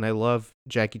movies and I love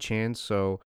Jackie Chan.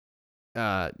 So,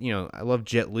 I love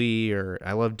Jet Li or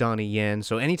I love Donnie Yen.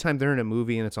 So anytime they're in a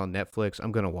movie and it's on Netflix,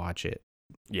 I'm going to watch it.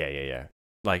 Yeah.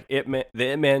 Like the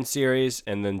Ip Man series,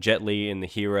 and then Jet Li and The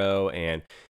Hero, and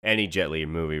any Jet Li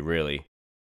movie, really.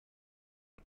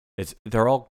 They're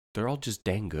all just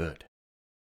dang good.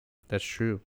 That's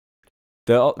true.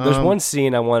 There's one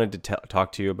scene I wanted to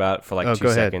talk to you about for like 2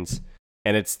 seconds,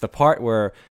 and it's the part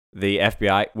where the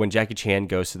FBI, when Jackie Chan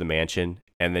goes to the mansion,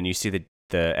 and then you see the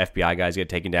FBI guys get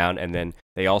taken down, and then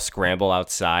they all scramble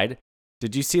outside.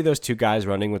 Did you see those two guys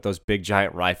running with those big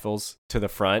giant rifles to the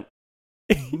front?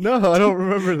 No, I don't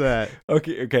remember that.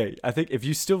 Okay. I think if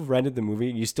you still rented the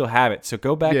movie, you still have it. So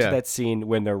go back to that scene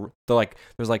when they're like,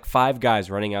 there's like 5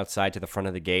 guys running outside to the front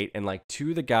of the gate, and like 2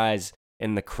 of the guys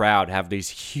in the crowd have these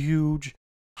huge,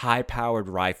 high-powered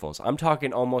rifles. I'm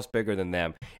talking almost bigger than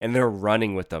them, and they're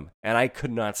running with them, and I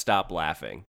could not stop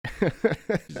laughing.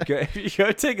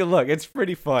 Go take a look. It's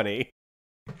pretty funny.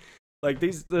 Like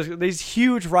these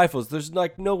huge rifles, there's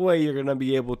like no way you're gonna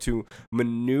be able to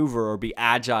maneuver or be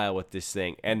agile with this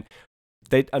thing. And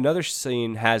another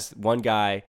scene has one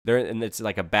guy there, and it's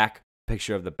like a back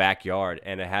picture of the backyard,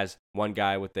 and it has one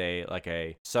guy with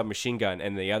a submachine gun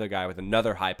and the other guy with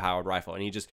another high-powered rifle,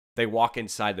 and they walk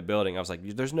inside the building. I was like,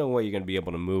 there's no way you're gonna be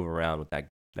able to move around with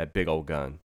that big old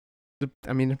gun.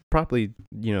 I mean, probably,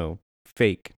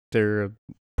 fake. They're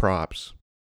props.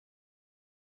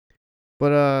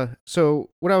 But so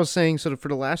what I was saying, sort of for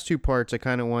the last two parts, I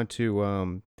kind of want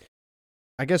to,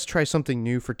 I guess, try something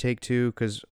new for take two,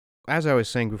 because as I was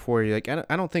saying before, like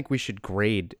I don't think we should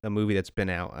grade a movie that's been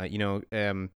out.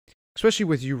 Especially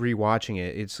with you rewatching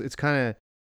it, it's kind of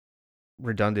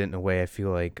redundant in a way. I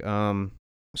feel like,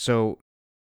 so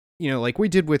like we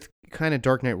did with kind of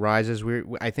Dark Knight Rises.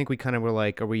 I think we kind of were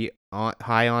like, are we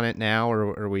high on it now,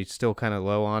 or are we still kind of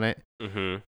low on it?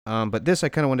 Mm-hmm. But this, I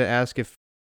kind of wanted to ask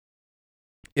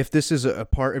if this is a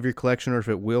part of your collection, or if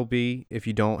it will be if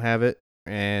you don't have it,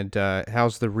 and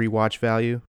how's the rewatch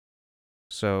value?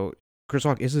 So, Chris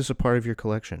Hawk, is this a part of your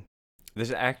collection?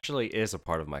 This actually is a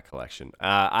part of my collection.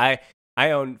 I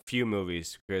own few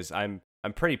movies because I'm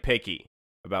pretty picky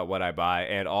about what I buy,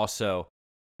 and also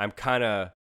I'm kind of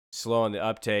slow on the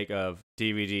uptake of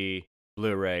DVD,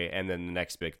 Blu-ray, and then the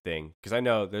next big thing, because I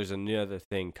know there's another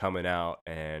thing coming out,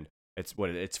 and it's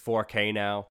 4K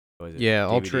now. What is it? Yeah, DVD,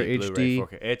 Ultra Blu-ray, HD.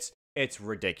 4K. It's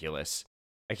ridiculous.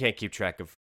 I can't keep track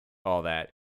of all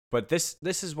that. But this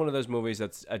is one of those movies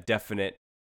that's a definite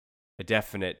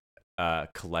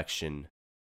collection,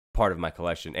 part of my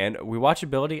collection. And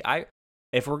rewatchability,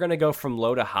 if we're gonna go from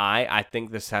low to high, I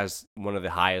think this has one of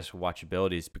the highest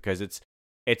watchabilities, because it's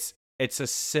a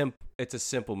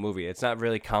simple movie. It's not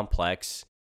really complex,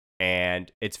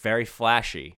 and it's very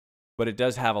flashy, but it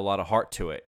does have a lot of heart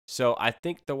to it. So I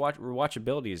think the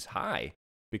rewatchability is high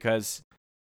because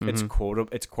it's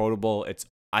quotable.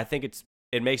 I think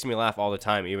it makes me laugh all the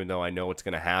time, even though I know what's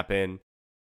gonna happen.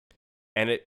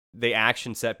 And the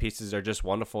action set pieces are just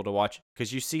wonderful to watch,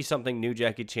 because you see something new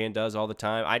Jackie Chan does all the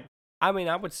time.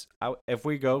 If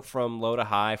we go from low to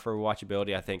high for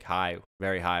watchability, I think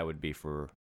very high would be for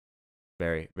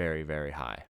very, very, very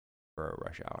high for a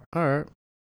Rush Hour. All right.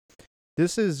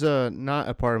 This is not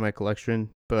a part of my collection,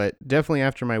 but definitely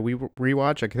after my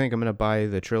rewatch, I think I'm going to buy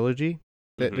the trilogy.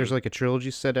 There's like a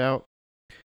trilogy set out.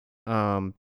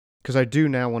 Because I do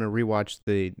now want to rewatch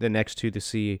the next two to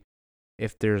see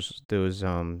if there's those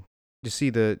to see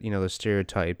the the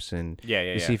stereotypes and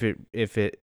see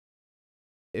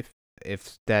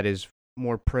if that is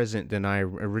more present than I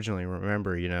originally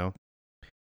remember,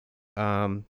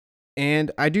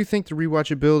 and I do think the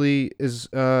rewatchability is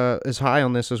high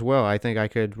on this as well. I think I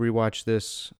could rewatch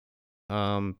this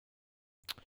not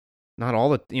all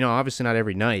the obviously not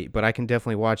every night, but I can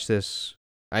definitely watch this.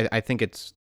 I think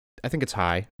it's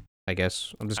high, I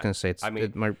guess. I'm just going to say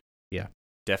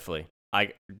definitely.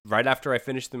 Right after I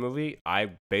finished the movie,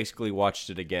 I basically watched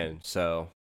it again. So,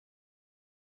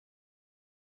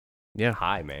 yeah,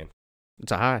 high, man.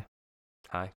 It's a high.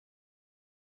 High.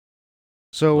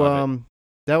 So,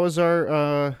 that was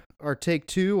our take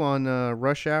two on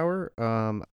Rush Hour.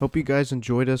 Hope you guys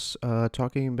enjoyed us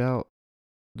talking about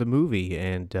the movie,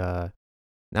 and now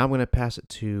I'm going to pass it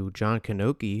to John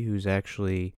Kanoki, who's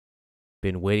actually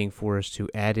been waiting for us to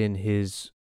add in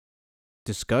his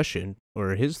discussion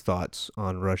or his thoughts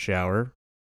on Rush Hour.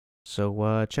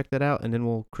 So check that out, and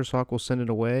then Chris Hawk will send it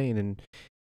away, and then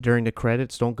during the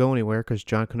credits, don't go anywhere, because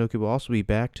John Kanoki will also be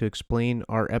back to explain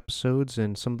our episodes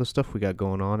and some of the stuff we got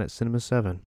going on at Cinema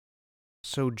 7.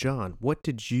 So John, what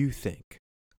did you think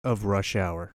of Rush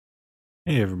Hour?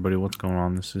 Hey everybody, what's going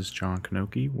on? This is John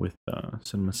Kanoki with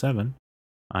Cinema 7.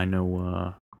 I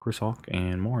know Chris Hawk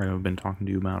and Mario have been talking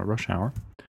to you about Rush Hour.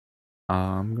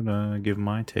 I'm gonna give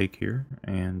my take here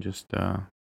and just talk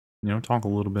a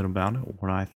little bit about it,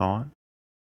 what I thought.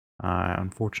 I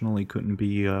unfortunately couldn't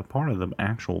be part of the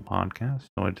actual podcast,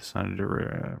 so I decided to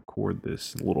record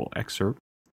this little excerpt,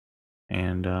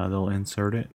 and they'll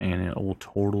insert it, and it will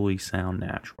totally sound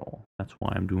natural. That's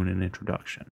why I'm doing an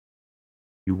introduction.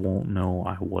 You won't know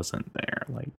I wasn't there.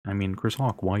 Chris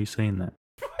Hawk, why are you saying that?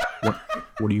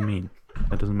 What do you mean?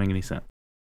 That doesn't make any sense.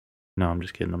 No, I'm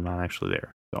just kidding. I'm not actually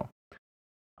there. So,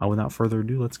 without further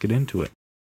ado, let's get into it.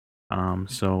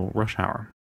 So Rush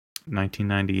Hour,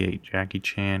 1998, Jackie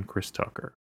Chan, Chris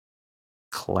Tucker.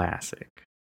 Classic.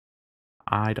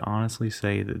 I'd honestly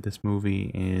say that this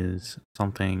movie is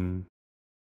something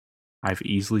I've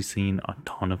easily seen a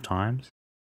ton of times,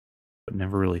 but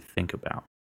never really think about.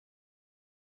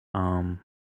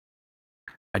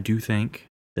 I do think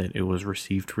that it was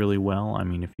received really well. I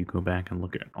mean, if you go back and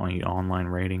look at online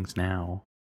ratings now,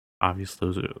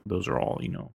 obviously those are all,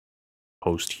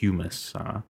 posthumous,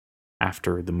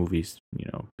 after the movie's,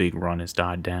 big run has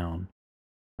died down,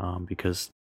 because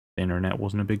The internet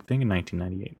wasn't a big thing in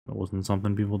 1998. It wasn't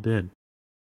something people did.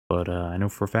 But I know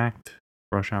for a fact,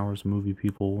 Rush Hour is a movie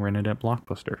people rented at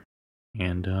Blockbuster,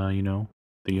 and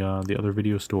the other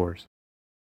video stores.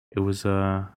 It was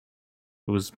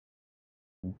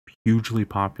hugely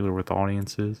popular with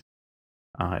audiences.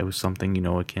 It was something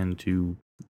akin to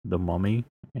The Mummy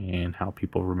and how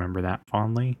people remember that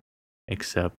fondly,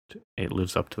 except it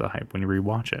lives up to the hype when you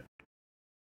rewatch it.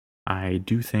 I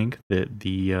do think that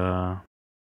the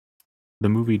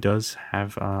movie does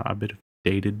have a bit of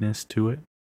datedness to it.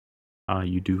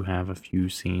 You do have a few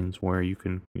scenes where you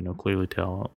can clearly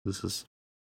tell this is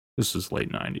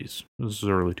late 90s, this is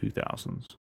early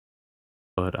 2000s,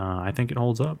 but I think it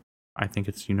holds up. I think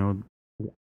it's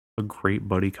a great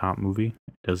buddy cop movie.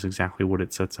 It does exactly what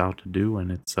it sets out to do,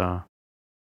 and it's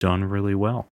done really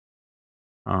well.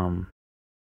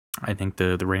 I think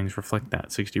the ratings reflect that.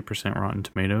 60% Rotten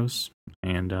Tomatoes,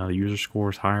 and the user score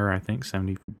is higher, I think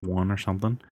 71 or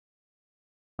something.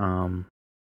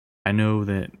 I know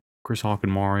that Chris Hawk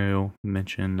and Mario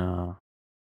mention a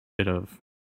bit of,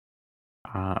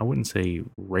 I wouldn't say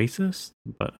racist,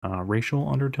 but racial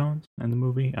undertones in the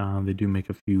movie. They do make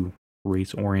a few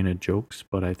race-oriented jokes,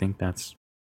 but I think that's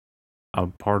a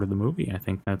part of the movie. I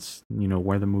think that's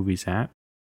where the movie's at,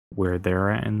 where they're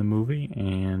at in the movie,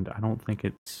 and I don't think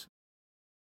it's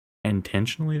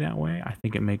intentionally that way. I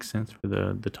think it makes sense for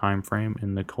the time frame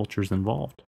and the cultures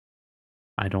involved.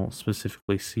 I don't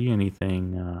specifically see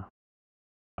anything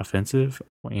offensive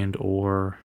and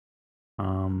or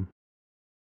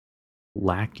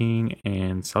lacking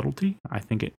in subtlety. I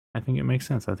think it makes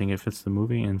sense. I think it fits the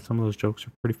movie, and some of those jokes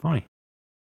are pretty funny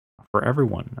for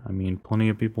everyone. I mean, plenty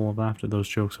of people have laughed at those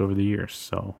jokes over the years,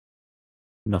 so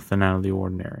nothing out of the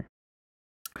ordinary.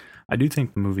 I do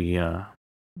think the movie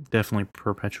definitely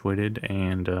perpetuated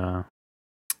and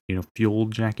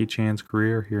fueled Jackie Chan's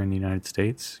career here in the United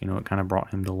States. It kind of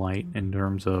brought him to light in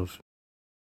terms of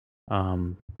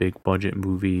big budget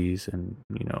movies, and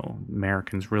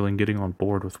Americans really getting on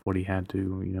board with what he had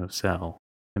to sell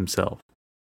himself,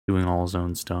 doing all his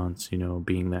own stunts,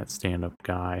 being that stand-up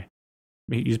guy.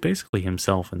 He's basically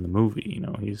himself in the movie.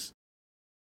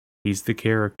 He's the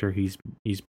character. He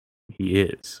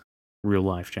is real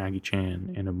life Jackie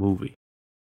Chan in a movie,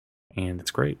 and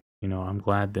it's great. I'm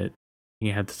glad that he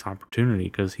had this opportunity,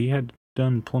 because he had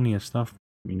done plenty of stuff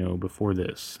before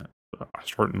this,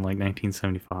 starting in like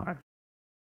 1975.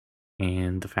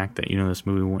 And the fact that this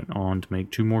movie went on to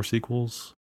make 2 more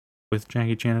sequels with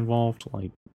Jackie Chan involved,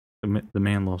 like the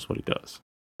man loves what he does.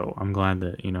 So I'm glad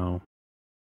that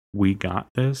we got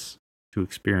this to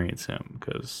experience him,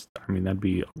 because that'd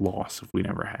be a loss if we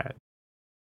never had.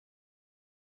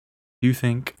 Do you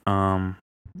think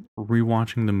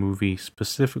rewatching the movie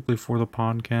specifically for the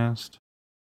podcast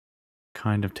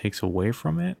kind of takes away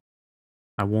from it?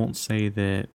 I won't say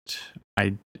that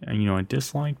I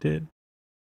disliked it,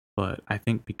 but I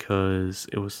think because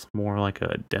it was more like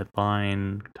a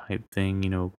deadline type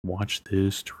thing, watch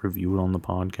this to review it on the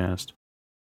podcast.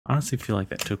 I honestly feel like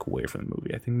that took away from the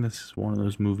movie. I think this is one of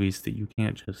those movies that you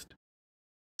can't just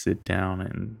sit down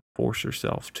and force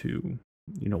yourself to,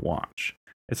 watch.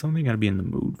 It's something you gotta be in the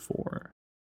mood for.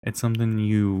 It's something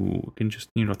you can just,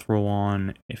 throw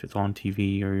on if it's on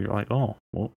TV, or you're like, oh,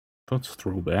 well, that's a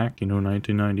throwback,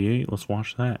 1998, let's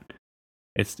watch that.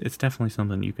 It's definitely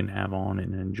something you can have on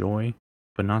and enjoy,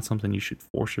 but not something you should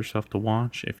force yourself to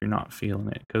watch if you're not feeling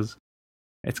it, because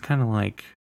it's kind of like,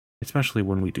 especially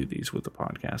when we do these with the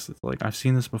podcast, it's like, I've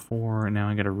seen this before, and now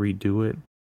I gotta redo it,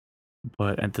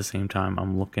 but at the same time,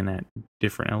 I'm looking at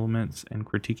different elements and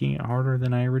critiquing it harder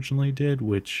than I originally did,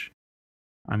 which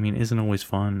isn't always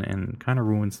fun and kind of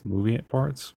ruins the movie at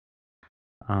parts.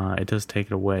 It does take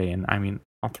it away, and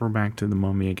I'll throw back to The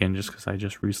Mummy again just because I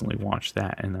just recently watched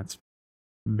that, and that's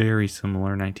very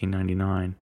similar.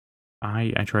 1999.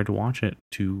 I tried to watch it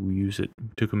to use it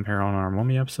to compare on our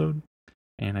Mummy episode,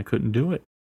 and I couldn't do it.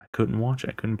 I couldn't watch it.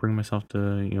 I couldn't bring myself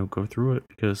to go through it,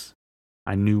 because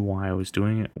I knew why I was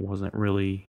doing it. It wasn't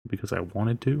really because I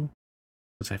wanted to,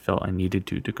 because I felt I needed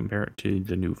to compare it to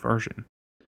the new version.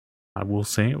 I will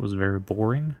say it was very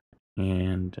boring,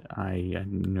 and I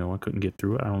couldn't get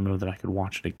through it. I don't know that I could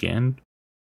watch it again,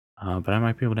 but I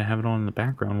might be able to have it on in the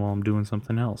background while I'm doing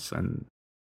something else, and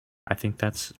I think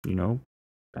that's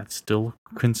still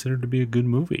considered to be a good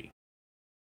movie.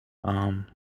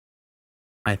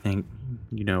 I think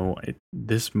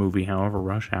this movie, however,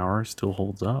 Rush Hour, still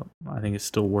holds up. I think it's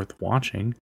still worth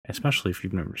watching, especially if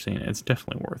you've never seen it. It's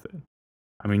definitely worth it.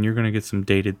 You're gonna get some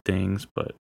dated things,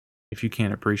 but if you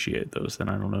can't appreciate those, then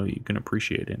I don't know you can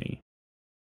appreciate any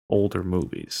older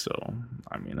movies. So,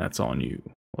 that's on you.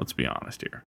 Let's be honest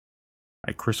here.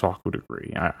 Chris Hawk would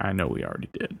agree. I know we already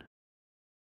did.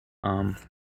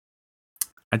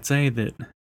 I'd say that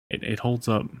it holds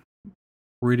up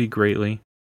pretty greatly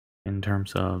in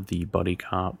terms of the buddy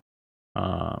cop.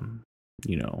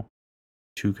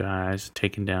 Two guys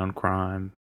taking down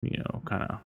crime. Kind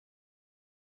of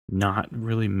not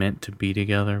really meant to be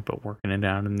together, but working it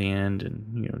out in the end,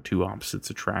 and two opposites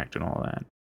attract and all that.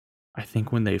 I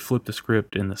think when they flip the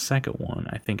script in the second one,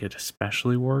 I think it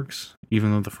especially works,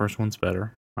 even though the first one's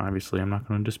better. Obviously, I'm not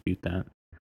going to dispute that.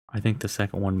 I think the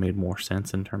second one made more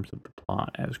sense in terms of the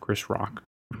plot, as Chris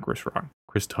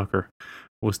Tucker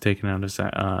was taken out as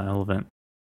that elephant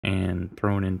and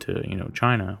thrown into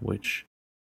China, which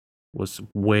was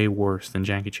way worse than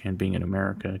Jackie Chan being in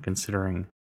America, considering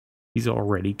he's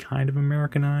already kind of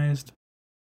Americanized,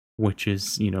 which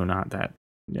is not that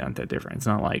different. It's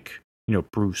not like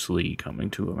Bruce Lee coming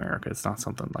to America. It's not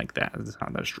something like that. It's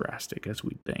not as drastic as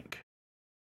we think.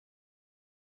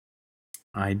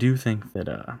 I do think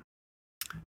that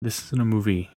this isn't a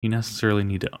movie you necessarily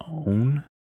need to own,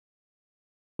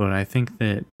 but I think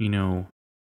that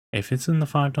if it's in the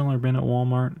 $5 bin at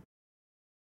Walmart,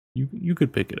 you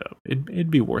could pick it up.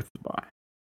 It'd be worth the buy.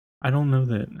 I don't know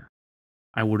that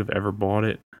I would have ever bought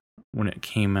it when it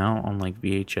came out on like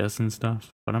VHS and stuff,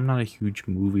 but I'm not a huge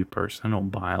movie person. I don't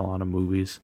buy a lot of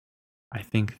movies. I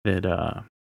think that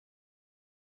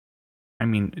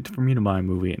for me to buy a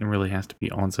movie, it really has to be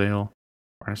on sale,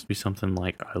 or it has to be something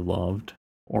like I loved,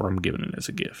 or I'm giving it as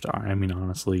a gift.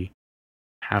 Honestly,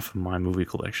 half of my movie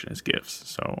collection is gifts,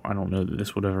 so I don't know that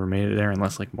this would ever made it there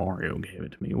unless like Mario gave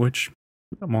it to me, which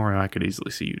Mario I could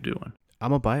easily see you doing.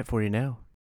 I'm gonna buy it for you now.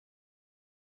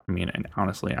 And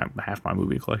honestly, half my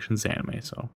movie collection is anime,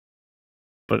 so.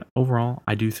 But overall,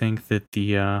 I do think that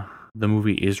the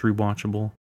movie is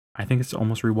rewatchable. I think it's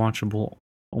almost rewatchable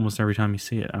almost every time you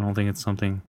see it. I don't think it's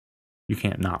something you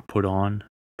can't not put on.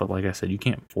 But like I said, you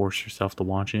can't force yourself to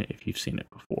watch it if you've seen it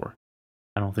before.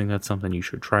 I don't think that's something you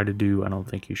should try to do. I don't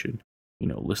think you should,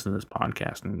 listen to this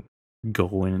podcast and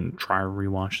go in and try to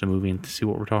rewatch the movie and see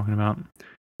what we're talking about.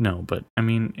 No, but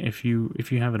if you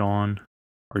have it on,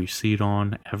 or you see it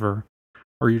on ever,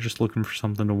 or you're just looking for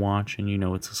something to watch and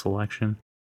it's a selection,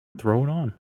 throw it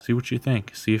on. See what you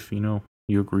think. See if you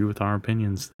agree with our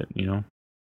opinions, that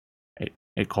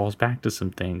it calls back to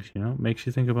some things, makes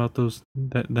you think about that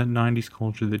 90s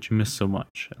culture that you miss so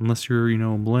much. Unless you're a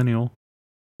millennial,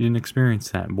 you didn't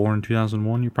experience that. Born in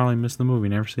 2001, you probably missed the movie,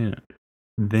 never seen it.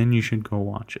 Then you should go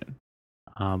watch it.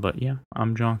 But yeah,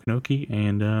 I'm John Kanoki,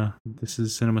 and this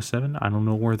is Cinema 7. I don't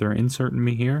know where they're inserting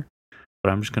me here,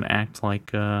 but I'm just going to act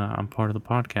like I'm part of the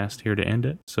podcast here to end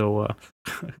it. So,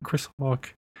 Chris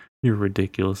Hawk, you're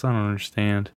ridiculous. I don't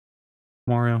understand.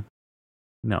 Mario?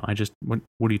 No,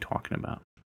 what are you talking about?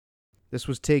 This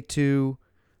was take 2.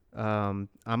 I'm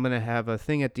going to have a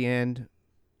thing at the end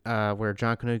where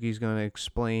John Kanoki is going to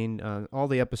explain all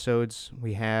the episodes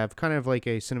we have, kind of like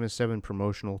a Cinema 7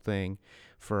 promotional thing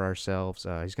for ourselves.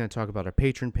 He's going to talk about our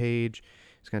Patreon page.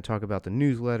 He's going to talk about the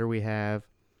newsletter we have.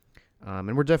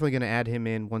 And we're definitely going to add him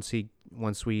in once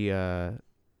we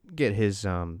get his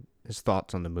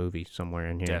thoughts on the movie somewhere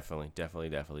in here. Definitely.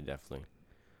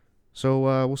 So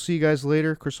we'll see you guys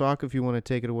later. Chris Hawk, if you want to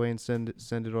take it away and send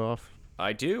it off.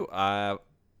 I do.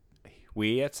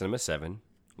 We at Cinema 7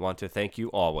 want to thank you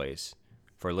always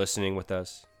for listening with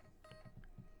us,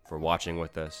 for watching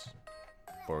with us,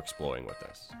 for exploring with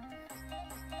us.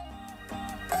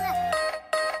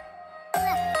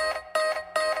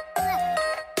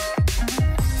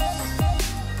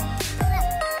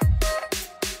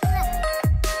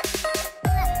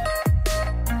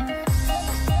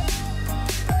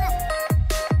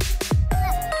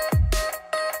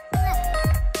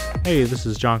 Hey, this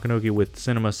is John Kanoki with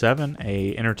Cinema 7,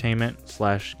 a entertainment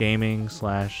 / gaming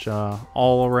 /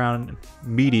 all around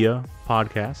media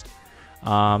podcast.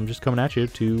 Just coming at you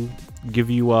to give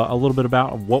you a little bit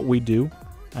about what we do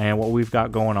and what we've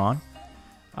got going on.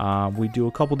 We do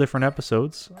a couple different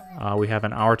episodes. We have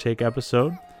an Our Take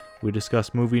episode. We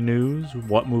discuss movie news,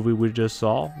 what movie we just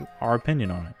saw, our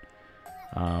opinion on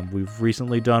it. We've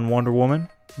recently done Wonder Woman,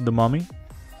 The Mummy,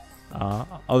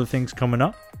 other things coming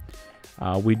up.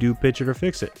 We do Pitch It or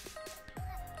Fix It.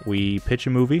 We pitch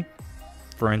a movie.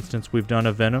 For instance, we've done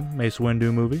a Venom, Mace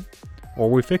Windu movie.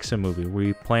 Or we fix a movie.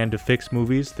 We plan to fix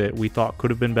movies that we thought could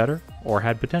have been better or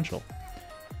had potential.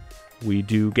 We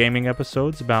do gaming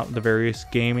episodes about the various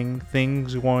gaming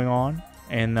things going on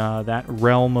in that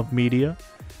realm of media.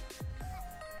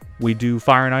 We do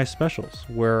Fire and Ice specials,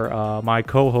 where my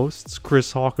co-hosts,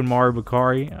 Chris Hawk and Mario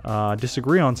Bakari,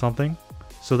 disagree on something,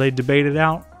 so they debate it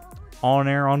out on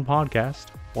air on podcast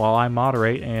while I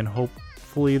moderate, and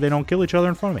hopefully they don't kill each other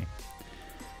in front of me.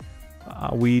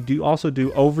 We do also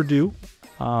do Overdue,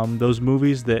 those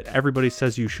movies that everybody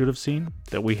says you should have seen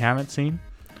that we haven't seen.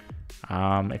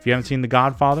 If you haven't seen The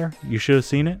Godfather, you should have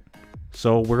seen it.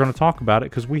 So we're going to talk about it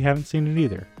because we haven't seen it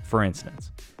either, for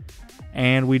instance.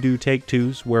 And we do Take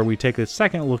Twos, where we take a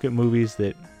second look at movies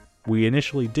that we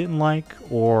initially didn't like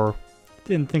or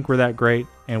didn't think were that great,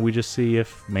 and we just see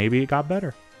if maybe it got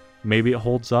better. Maybe it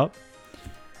holds up.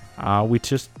 We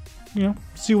just,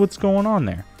 see what's going on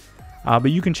there.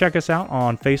 But you can check us out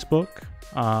on Facebook,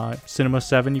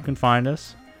 Cinema7, you can find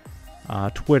us.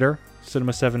 Twitter,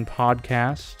 Cinema7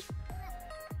 Podcast,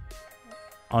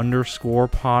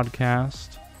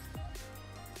 _podcast.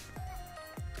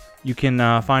 You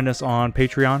can find us on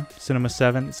Patreon,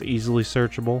 Cinema7. It's easily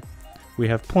searchable. We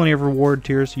have plenty of reward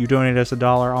tiers. You donate us $1,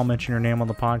 I'll mention your name on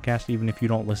the podcast, even if you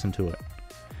don't listen to it.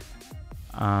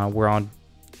 We're on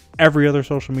every other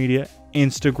social media: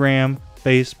 Instagram,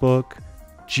 Facebook,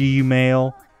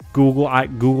 Gmail,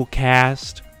 Google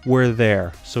Cast. We're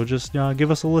there. So just give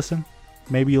us a listen.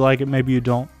 Maybe you like it, maybe you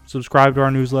don't. Subscribe to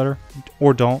our newsletter,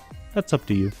 or don't. That's up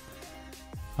to you.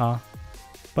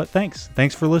 But thanks.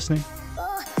 Thanks for listening.